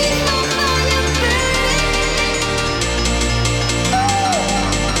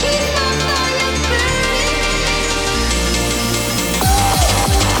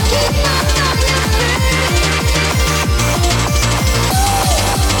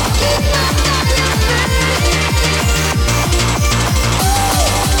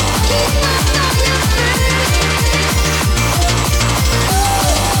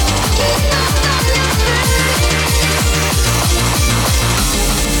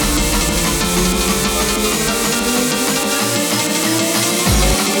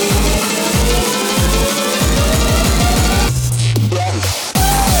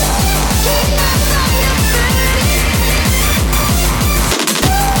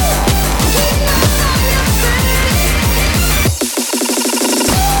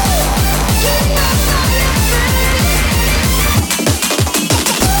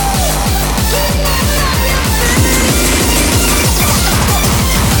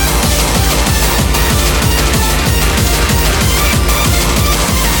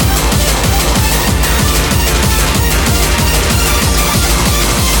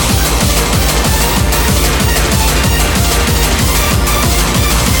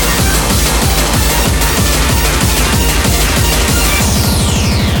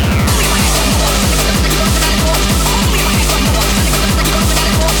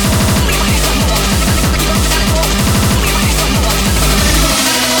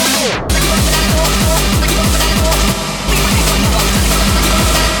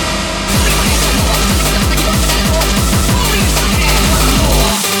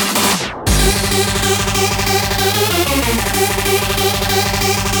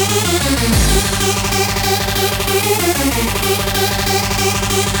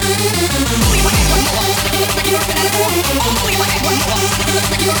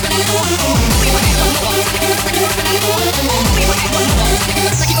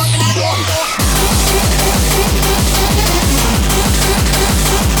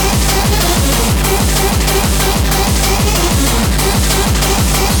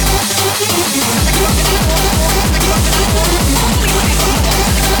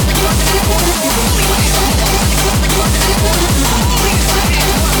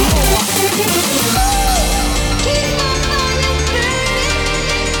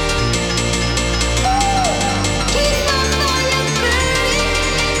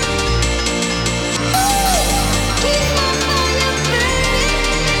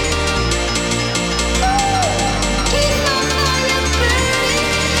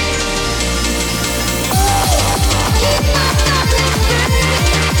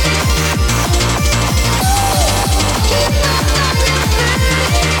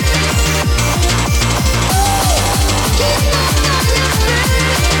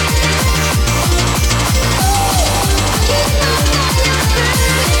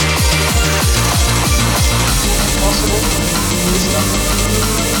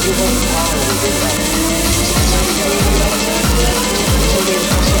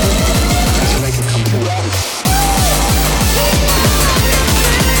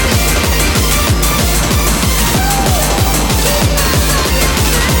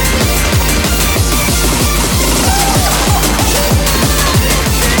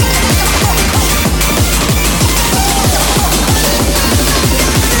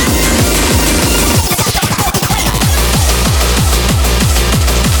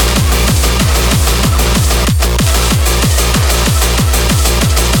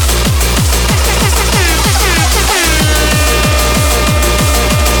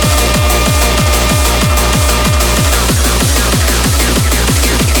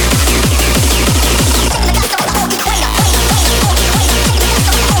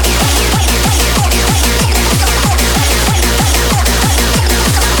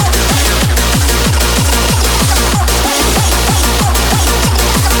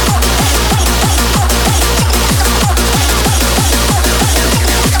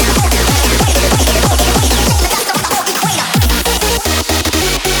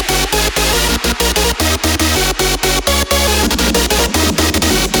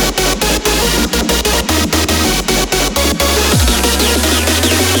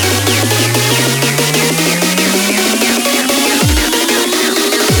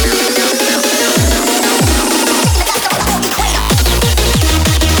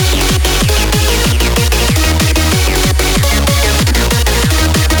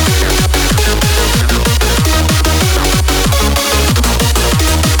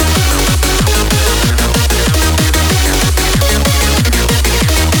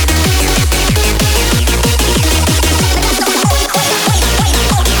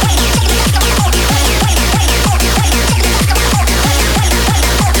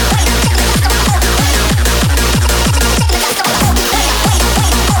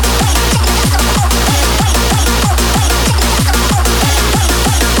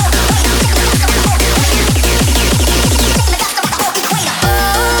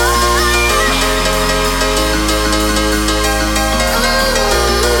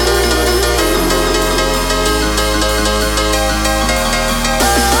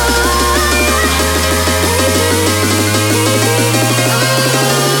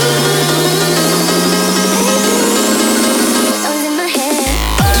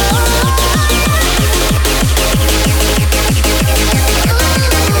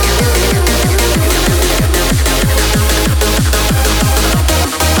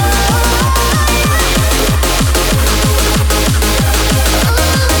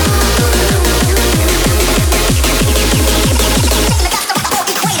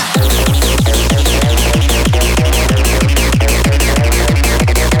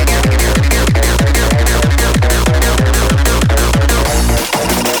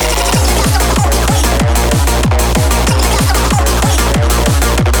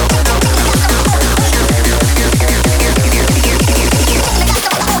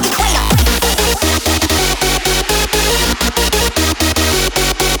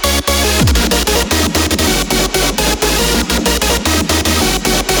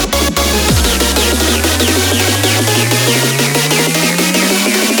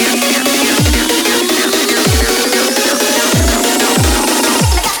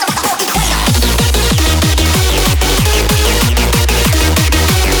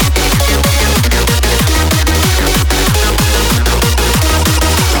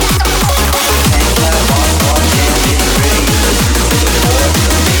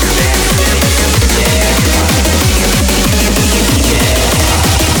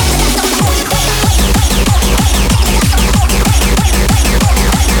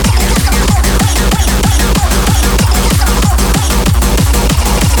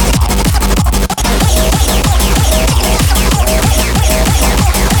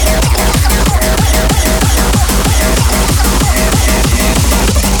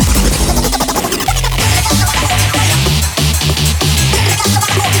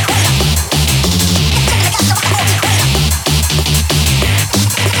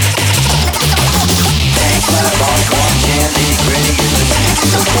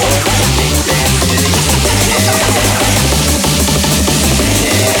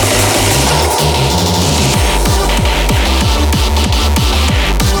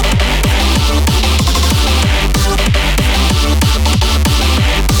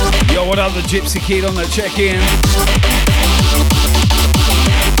 What up, the Gypsy Kid on the check-in?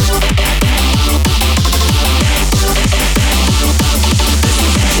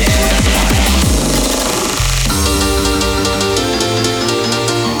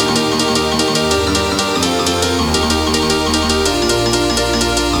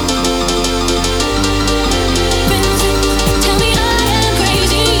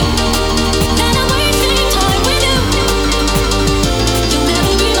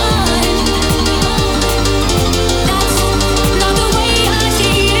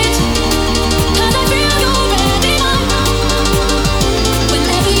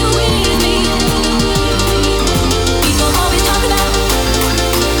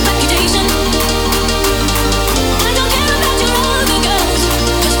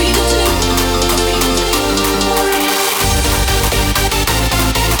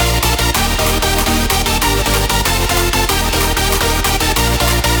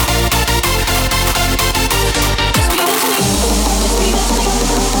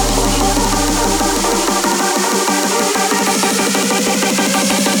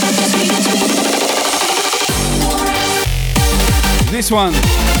 This one,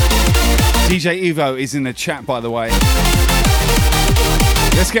 DJ Evo is in the chat, by the way.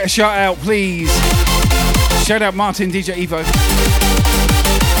 Let's get a shout out, please. Shout out Martin, DJ Evo.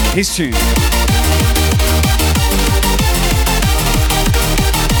 His tune.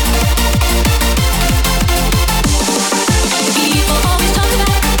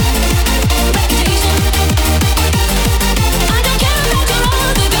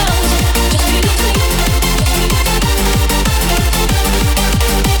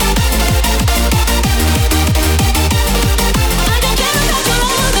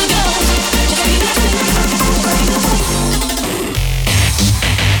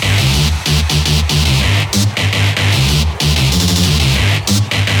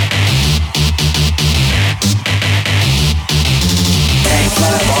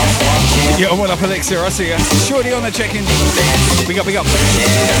 Yo, what up, Elixir? I see ya. Shorty on the check-in. Big up, big up.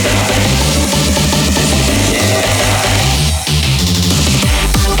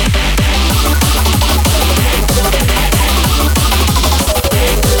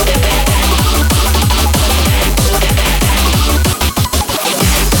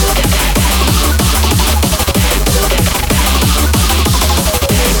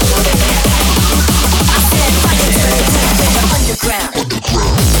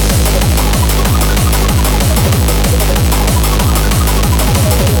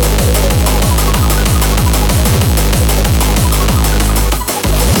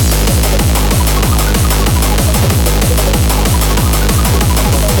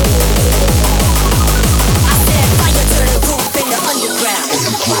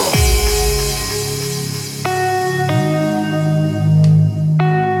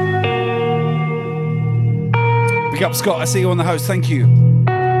 Up, Scott, I see you on the host. Thank you.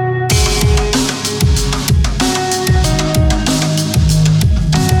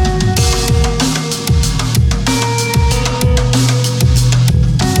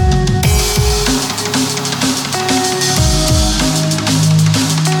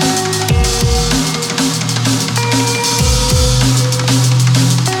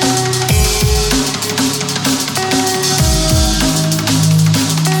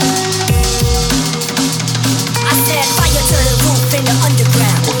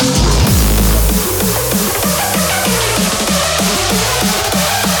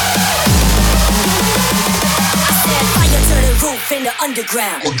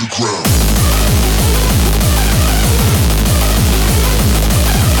 Underground.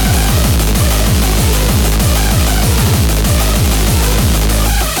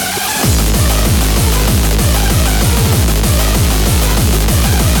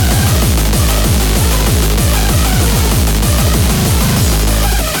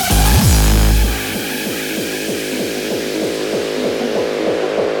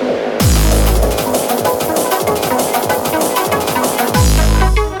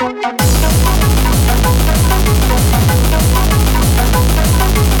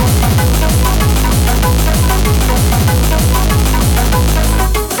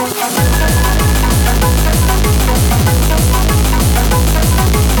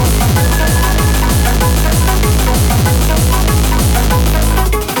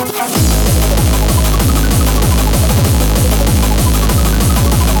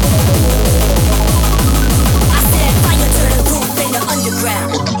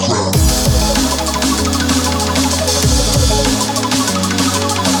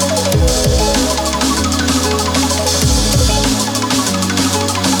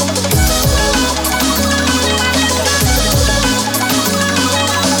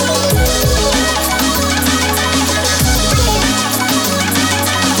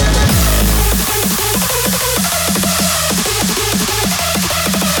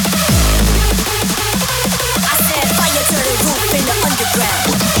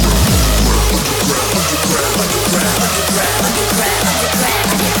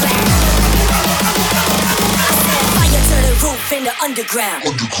 Underground.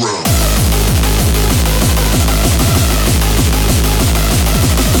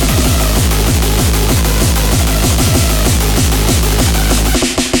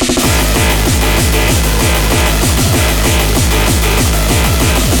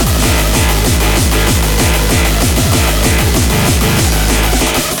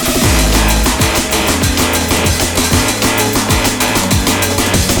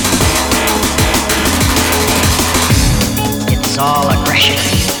 It's all aggression.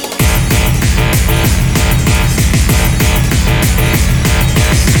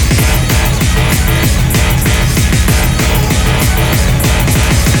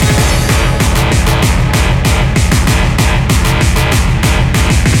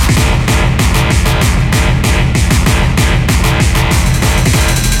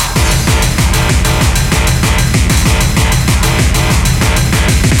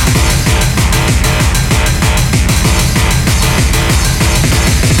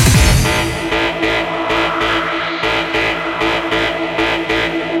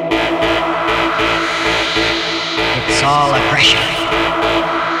 It's all aggression.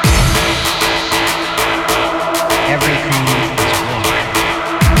 Everything is war.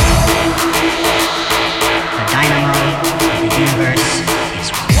 The dynamo of the universe is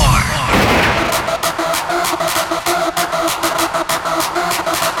war.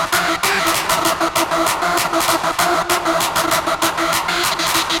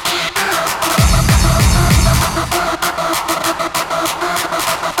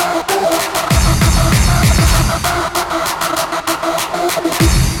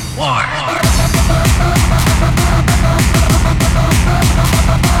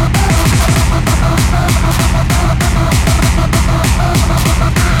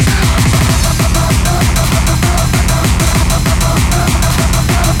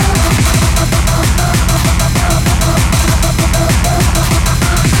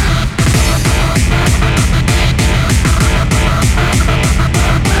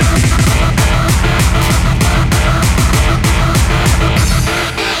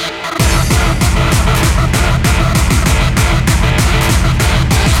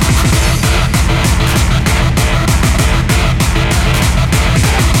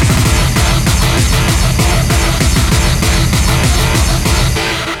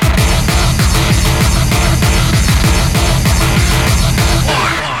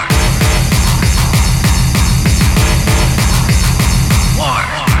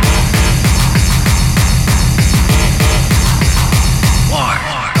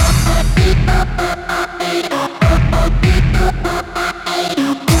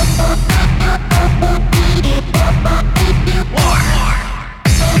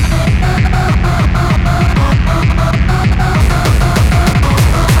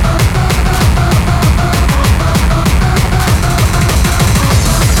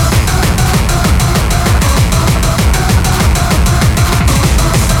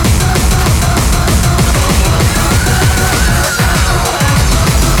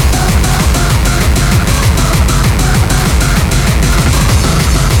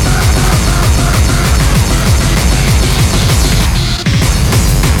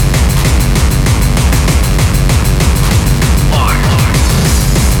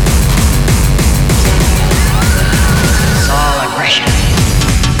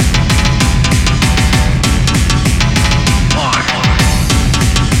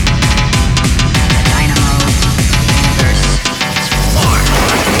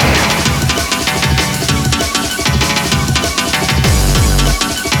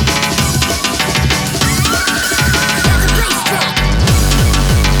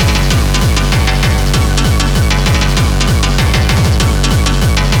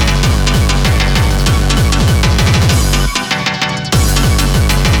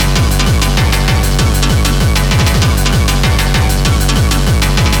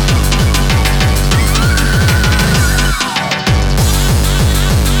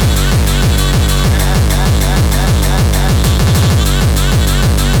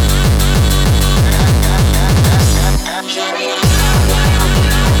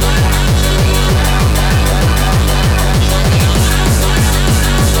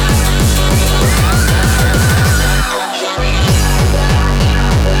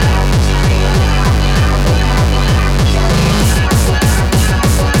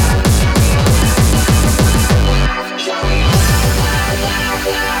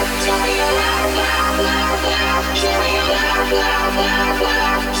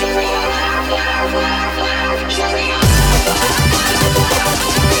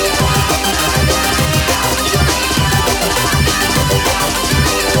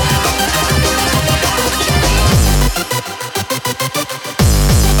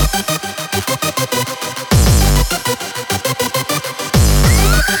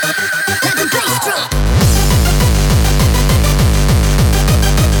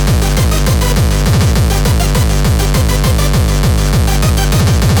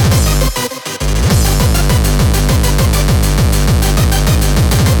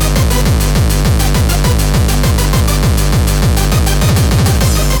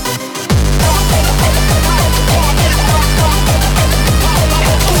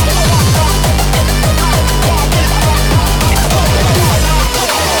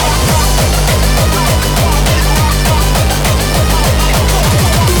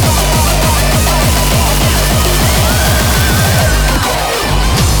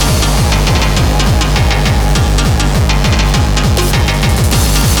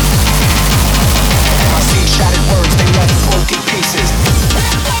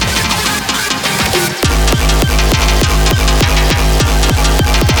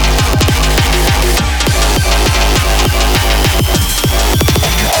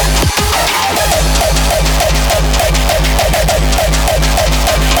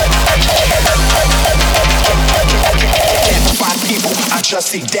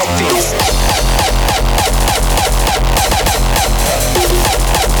 dead things.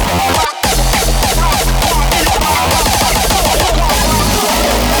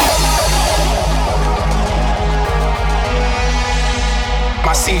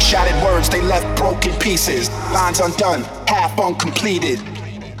 My sea-shattered words, they left broken pieces. Lines undone, half uncompleted.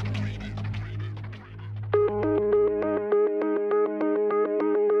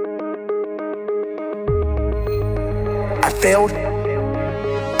 I failed,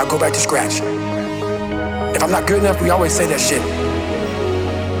 I go back to scratch. If I'm not good enough, we always say that shit.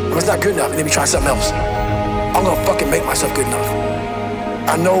 If it's not good enough, then we try something else. I'm gonna fucking make myself good enough.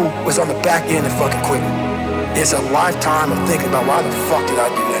 I know what's on the back end of fucking quitting. It's a lifetime of thinking about why the fuck did I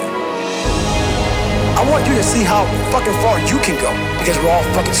do that? I want you to see how fucking far you can go. Because we're all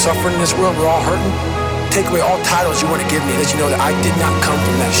fucking suffering in this world, we're all hurting. Take away all titles you want to give me, let you know that I did not come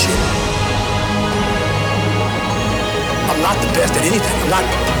from that shit. I'm not the best at anything.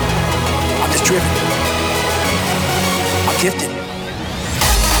 I'm just driven. I'm gifted.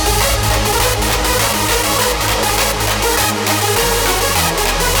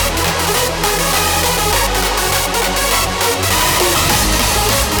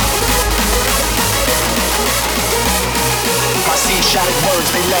 My sea-shattered words,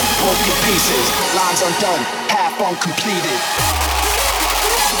 they left broken pieces. Lines undone, half uncompleted.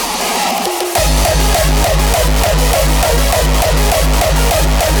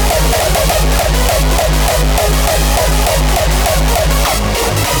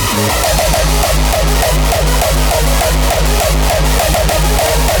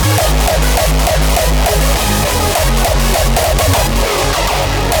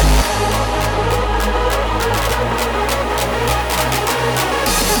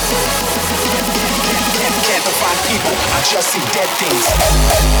 Can't define people, I just see dead things.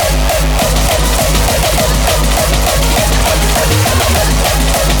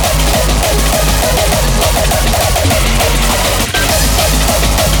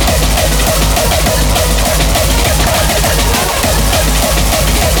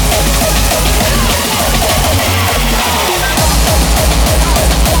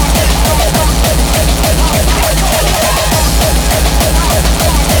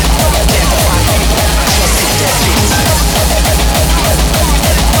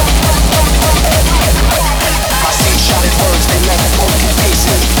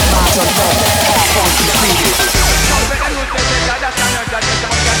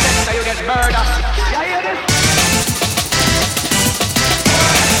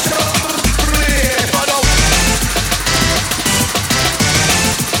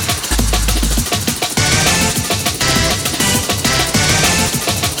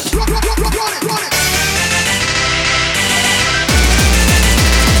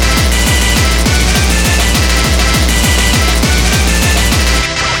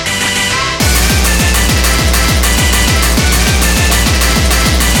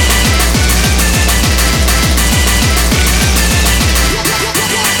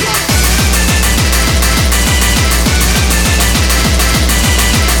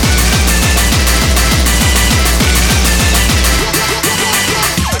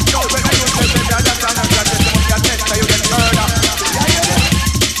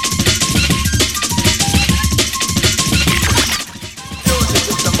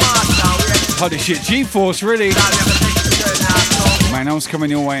 Holy shit, G-Force, really? Man, I was coming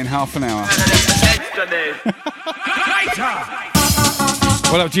your way in half an hour.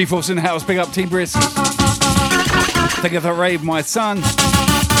 What up, G-Force in the house? Big up, Team Brisk. Think of the rave, my son.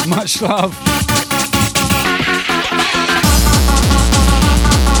 Much love.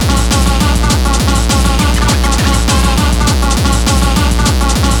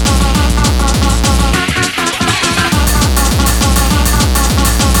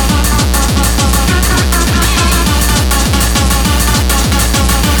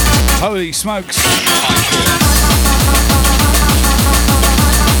 Holy smokes.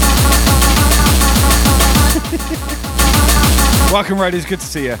 Welcome, Raiders. Good to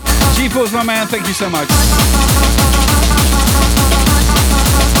see you. G-Force, my man. Thank you so much.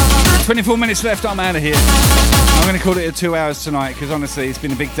 24 minutes left. I'm out of here. I'm going to call it a 2 hours tonight because honestly, it's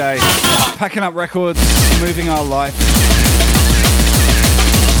been a big day. Packing up records, moving our life.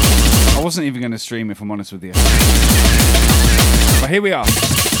 I wasn't even going to stream if I'm honest with you. But here we are.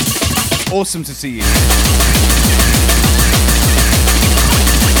 Awesome to see you.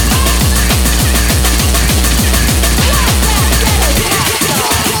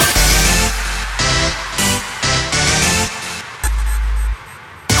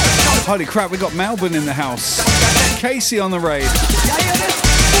 Holy crap, we got Melbourne in the house. Casey on the raid.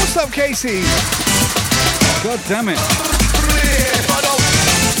 What's up, Casey? God damn it.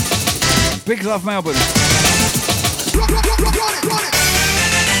 Big love, Melbourne.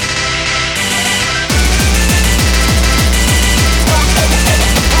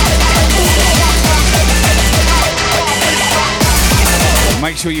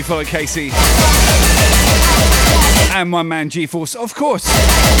 Make sure you follow Casey and my man G-Force, of course.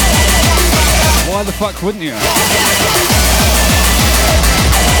 Why the fuck wouldn't you?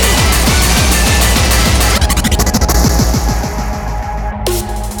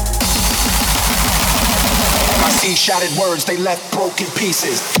 My seed shouted words, they left broken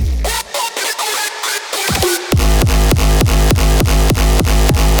pieces.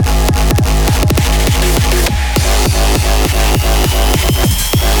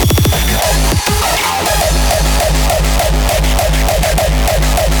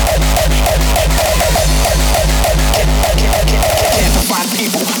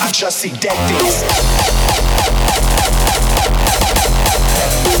 Just see dead things.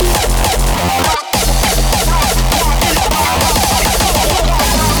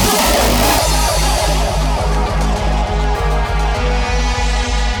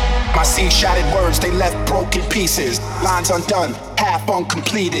 My seed shouted words, they left broken pieces. Lines undone, half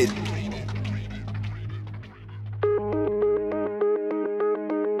uncompleted.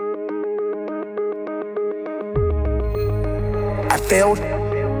 I failed.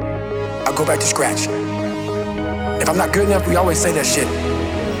 I'll go back to scratch. If I'm not good enough, we always say that shit.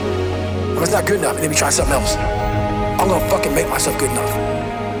 If it's not good enough, then we try something else. I'm gonna fucking make myself good enough.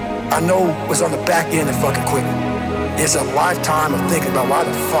 I know what's on the back end of fucking quitting. It's a lifetime of thinking about why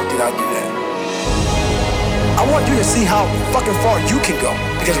the fuck did I do that. I want you to see how fucking far you can go.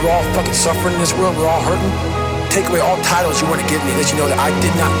 Because we're all fucking suffering in this world, we're all hurting. Take away all titles you want to give me, let you know that I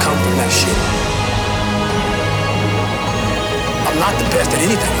did not come from that shit. I'm not the best at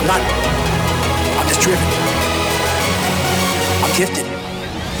anything. I'm just driven. I'm gifted.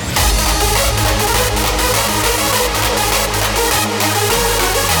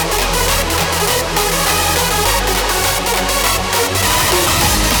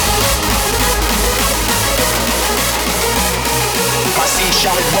 My seed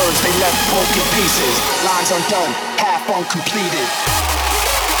shouted words, they left broken pieces. Lines undone, half uncompleted.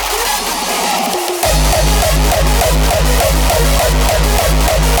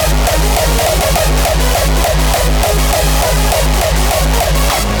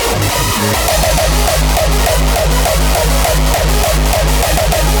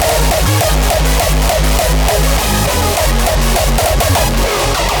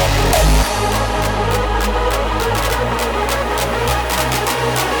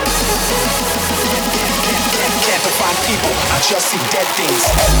 Can't define people, I just see dead things.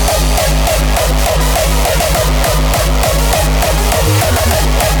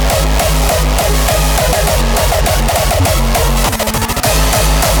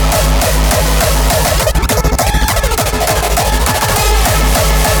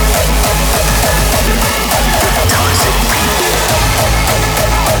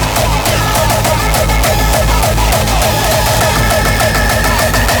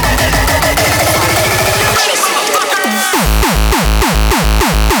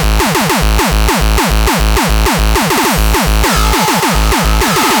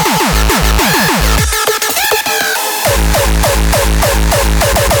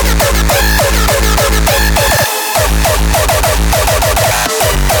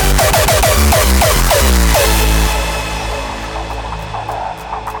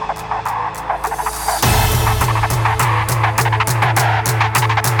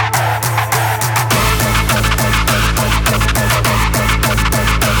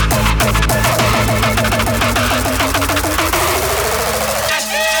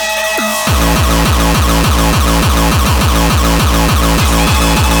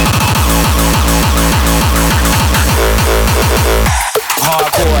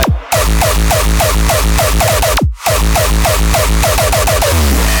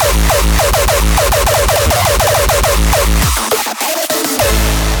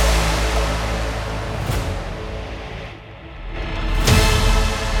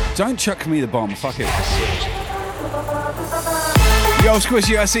 Don't chuck me the bomb, fuck it. Yo,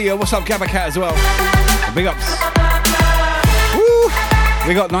 Squishy, I see you. What's up, Gabba Cat as well? Big ups. Woo!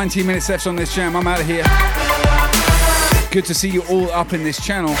 We got 19 minutes left on this jam. I'm out of here. Good to see you all up in this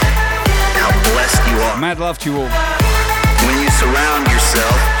channel. How blessed you are. Mad love to you all. When you surround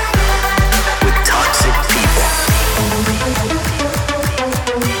yourself with toxic people.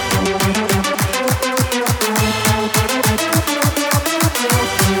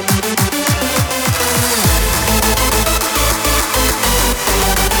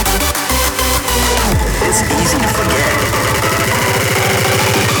 It's easy to forget.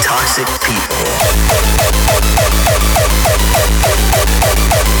 Toxic people.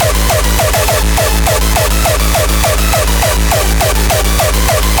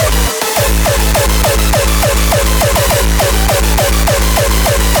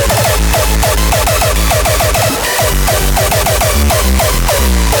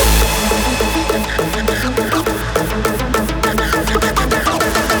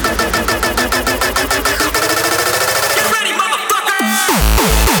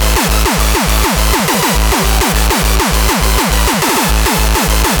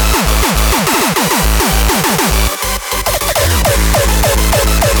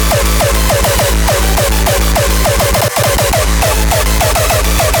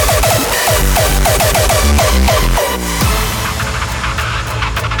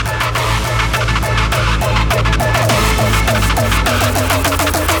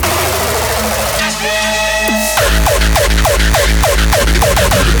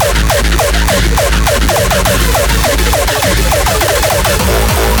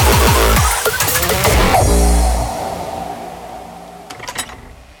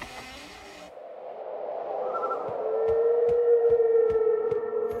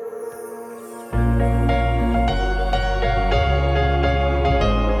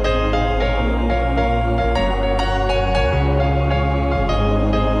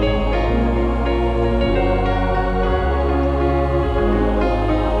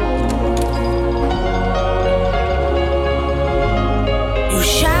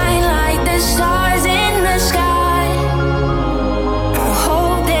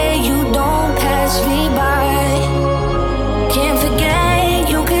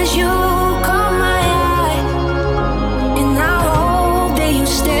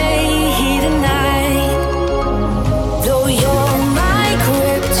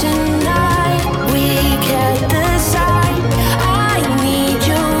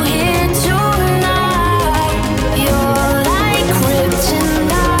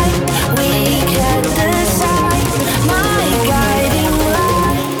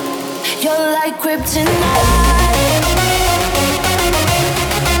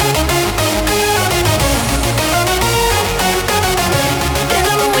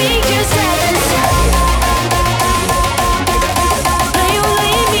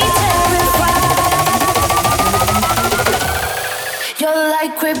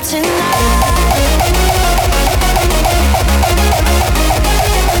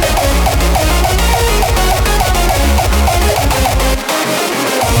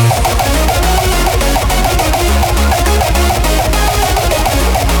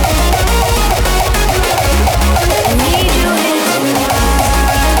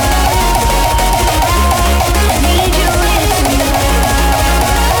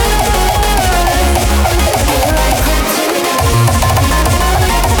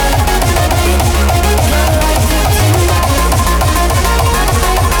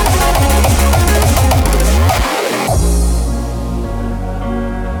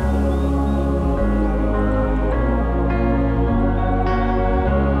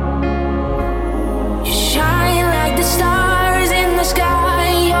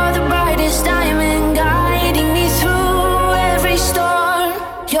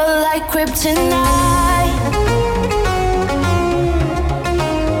 kryptonite.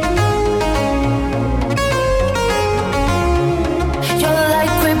 You're like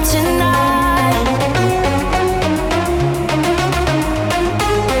kryptonite.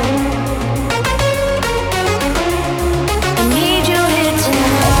 I need you here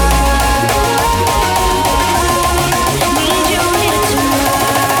tonight. I need you here tonight.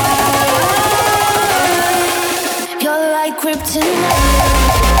 You're like kryptonite.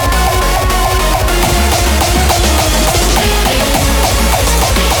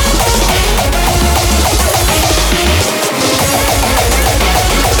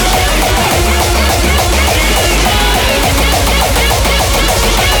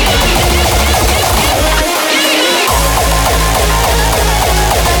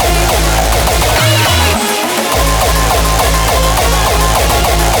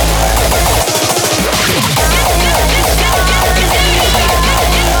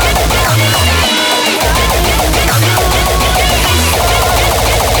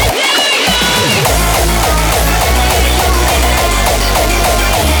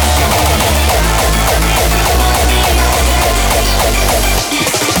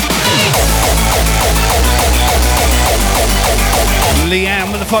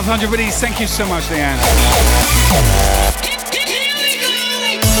 Leanne with the 500 biddies. Thank you so much, Leanne.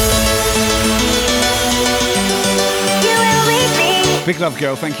 Big love,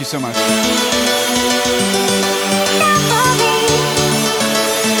 girl. Thank you so much.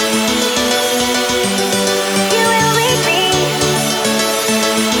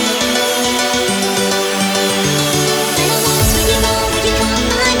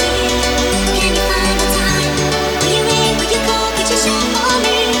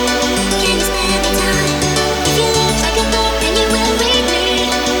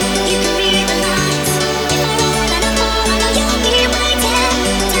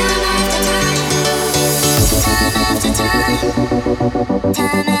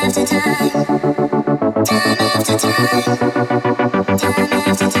 Time after time, time after time, time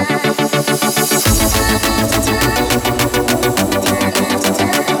after time.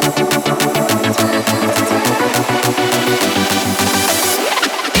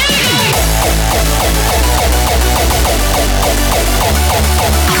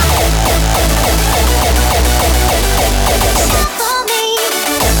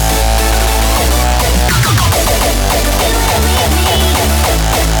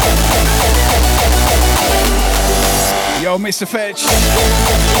 Yo, Mr. Fetch.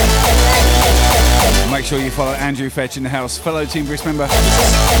 Make sure you follow Andrew Fetch in the house, fellow Team Brisk member.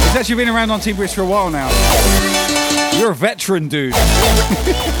 He's actually been around on Team Brisk for a while now. You're a veteran, dude.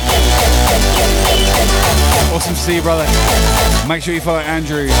 Awesome to see you, brother. Make sure you follow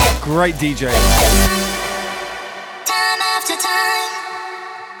Andrew. Great DJ. Time after time,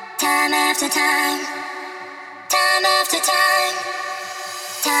 time after time, time after time,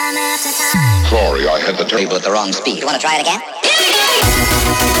 time after time. Sorry, I had the table at the wrong speed. You want to try it again?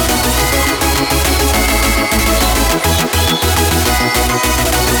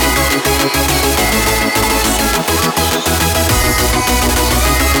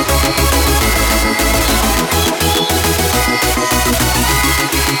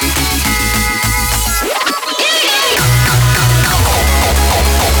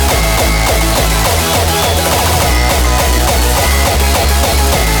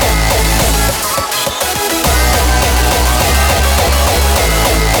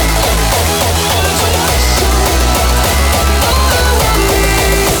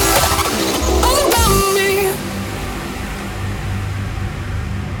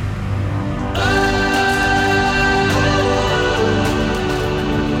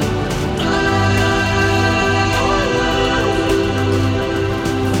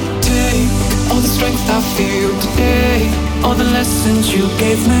 All the lessons you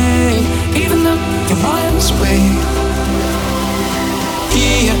gave me, even though you're miles away.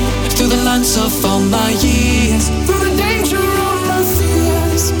 Here, through the lines of all my years, through the danger of my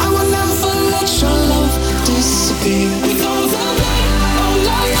fears, I will never let your love disappear. With all the light, all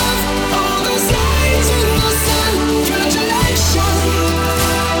I have, all the signs in the sun, congratulations.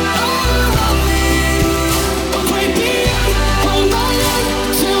 Oh, but wait beyond, hold my hand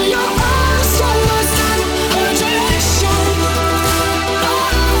till your eyes on my sun.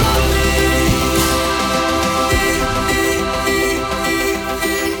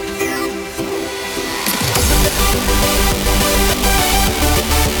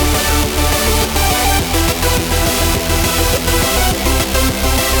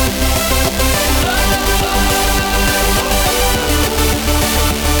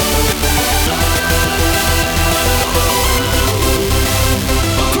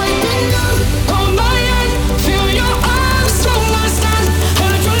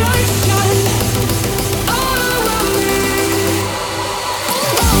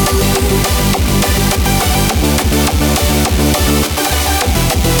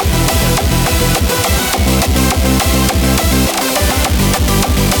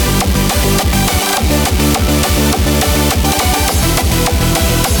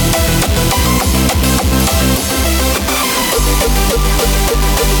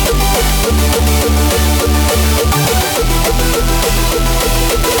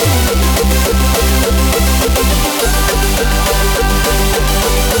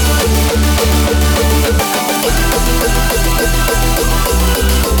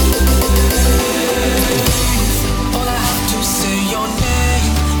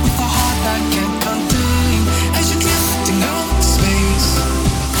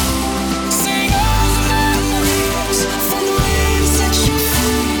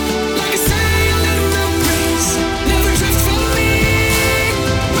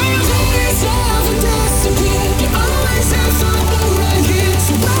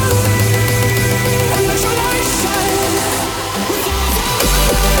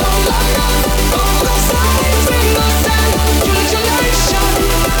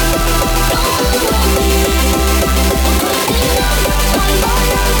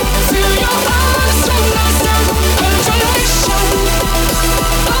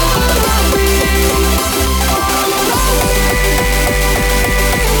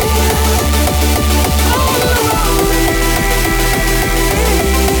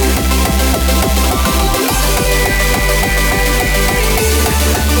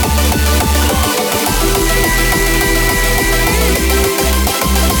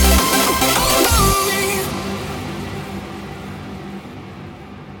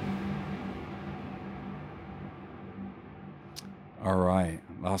 All right,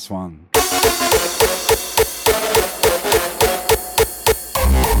 last one.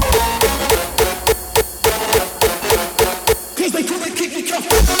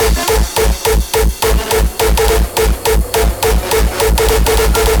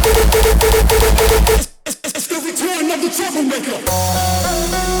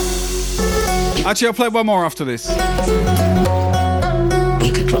 Actually, I'll play one more after this.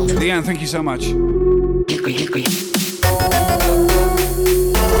 Leanne, thank you so much.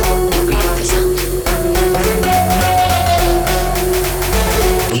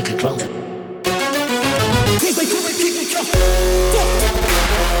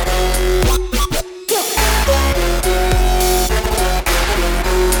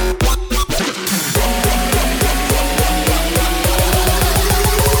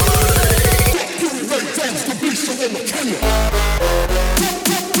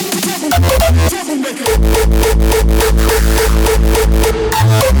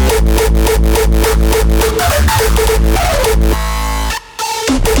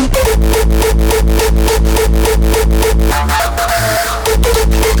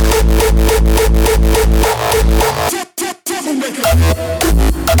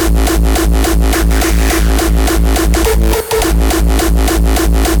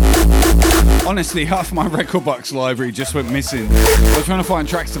 Honestly, half my record box library just went missing. I was trying to find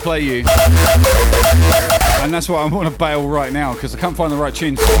tracks to play you, and that's why I want to bail right now because I can't find the right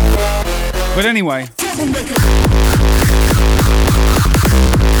tunes. But anyway,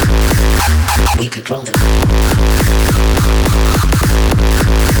 we control it.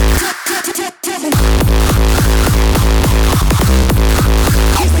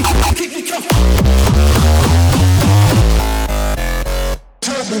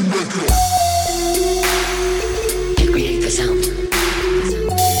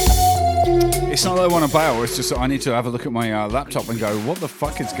 It's not that I want to bail, it's just that I need to have a look at my laptop and go, what the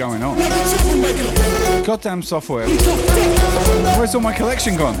fuck is going on? Goddamn software. Where's all my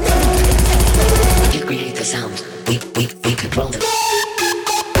collection gone? You create the sound. We control them.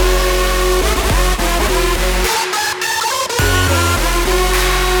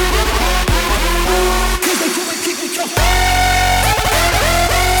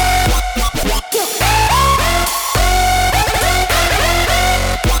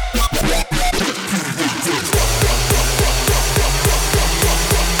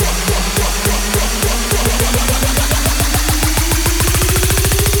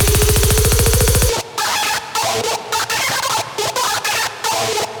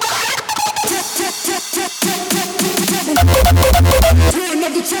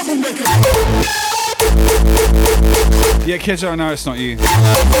 Yeah, kids, I know it's not you.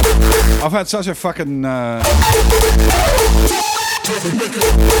 I've had such a fucking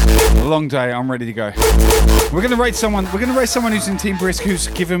long day. I'm ready to go. We're gonna rate someone. We're gonna rate someone who's in Team Brisk, who's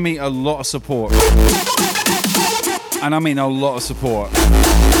given me a lot of support, and I mean a lot of support.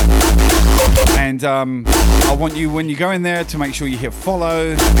 And I want you, when you go in there, to make sure you hit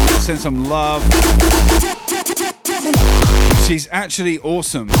follow, send some love. She's actually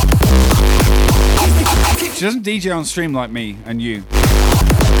awesome. She doesn't DJ on stream like me and you.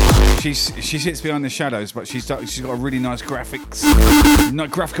 She sits behind the shadows, but she's got a really nice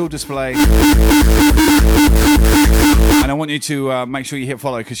graphical display. And I want you to make sure you hit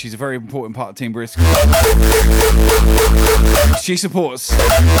follow because she's a very important part of Team Brisk. She supports.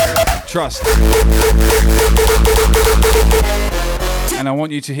 Trust. And I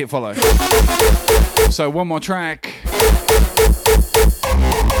want you to hit follow. So one more track.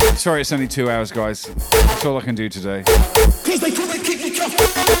 Sorry, it's only 2 hours, guys. That's all I can do today.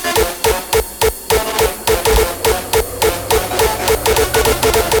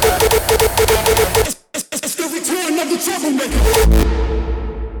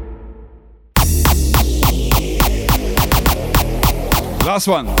 Last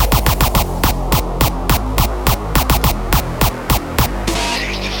one.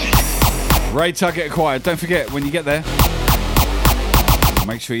 Raid target acquired. Don't forget, when you get there,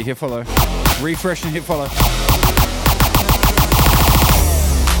 make sure you hit follow. Refresh and hit follow.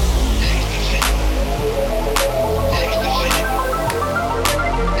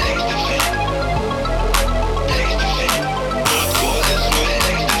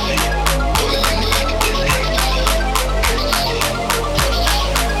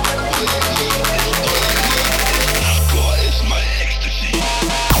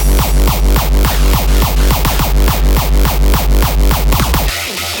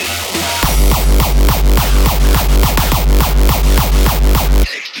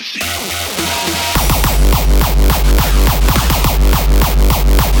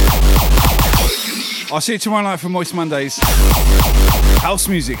 I'll see you tomorrow night for Moist Mondays. House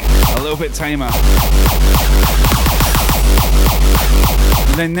music, a little bit tamer.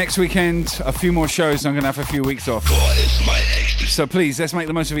 And then next weekend, a few more shows. I'm going to have a few weeks off. So please, let's make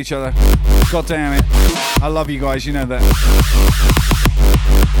the most of each other. God damn it. I love you guys, you know that.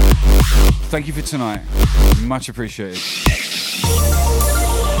 Thank you for tonight. Much appreciated.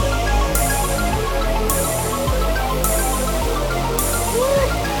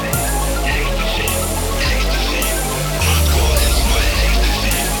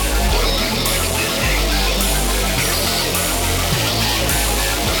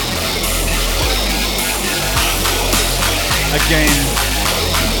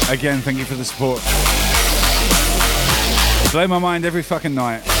 Again, thank you for the support. Blow my mind every fucking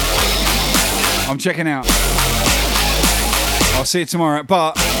night. I'm checking out. I'll see you tomorrow,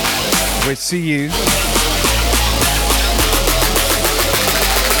 but we'll see you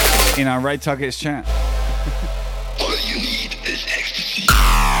in our Raid Targets chat.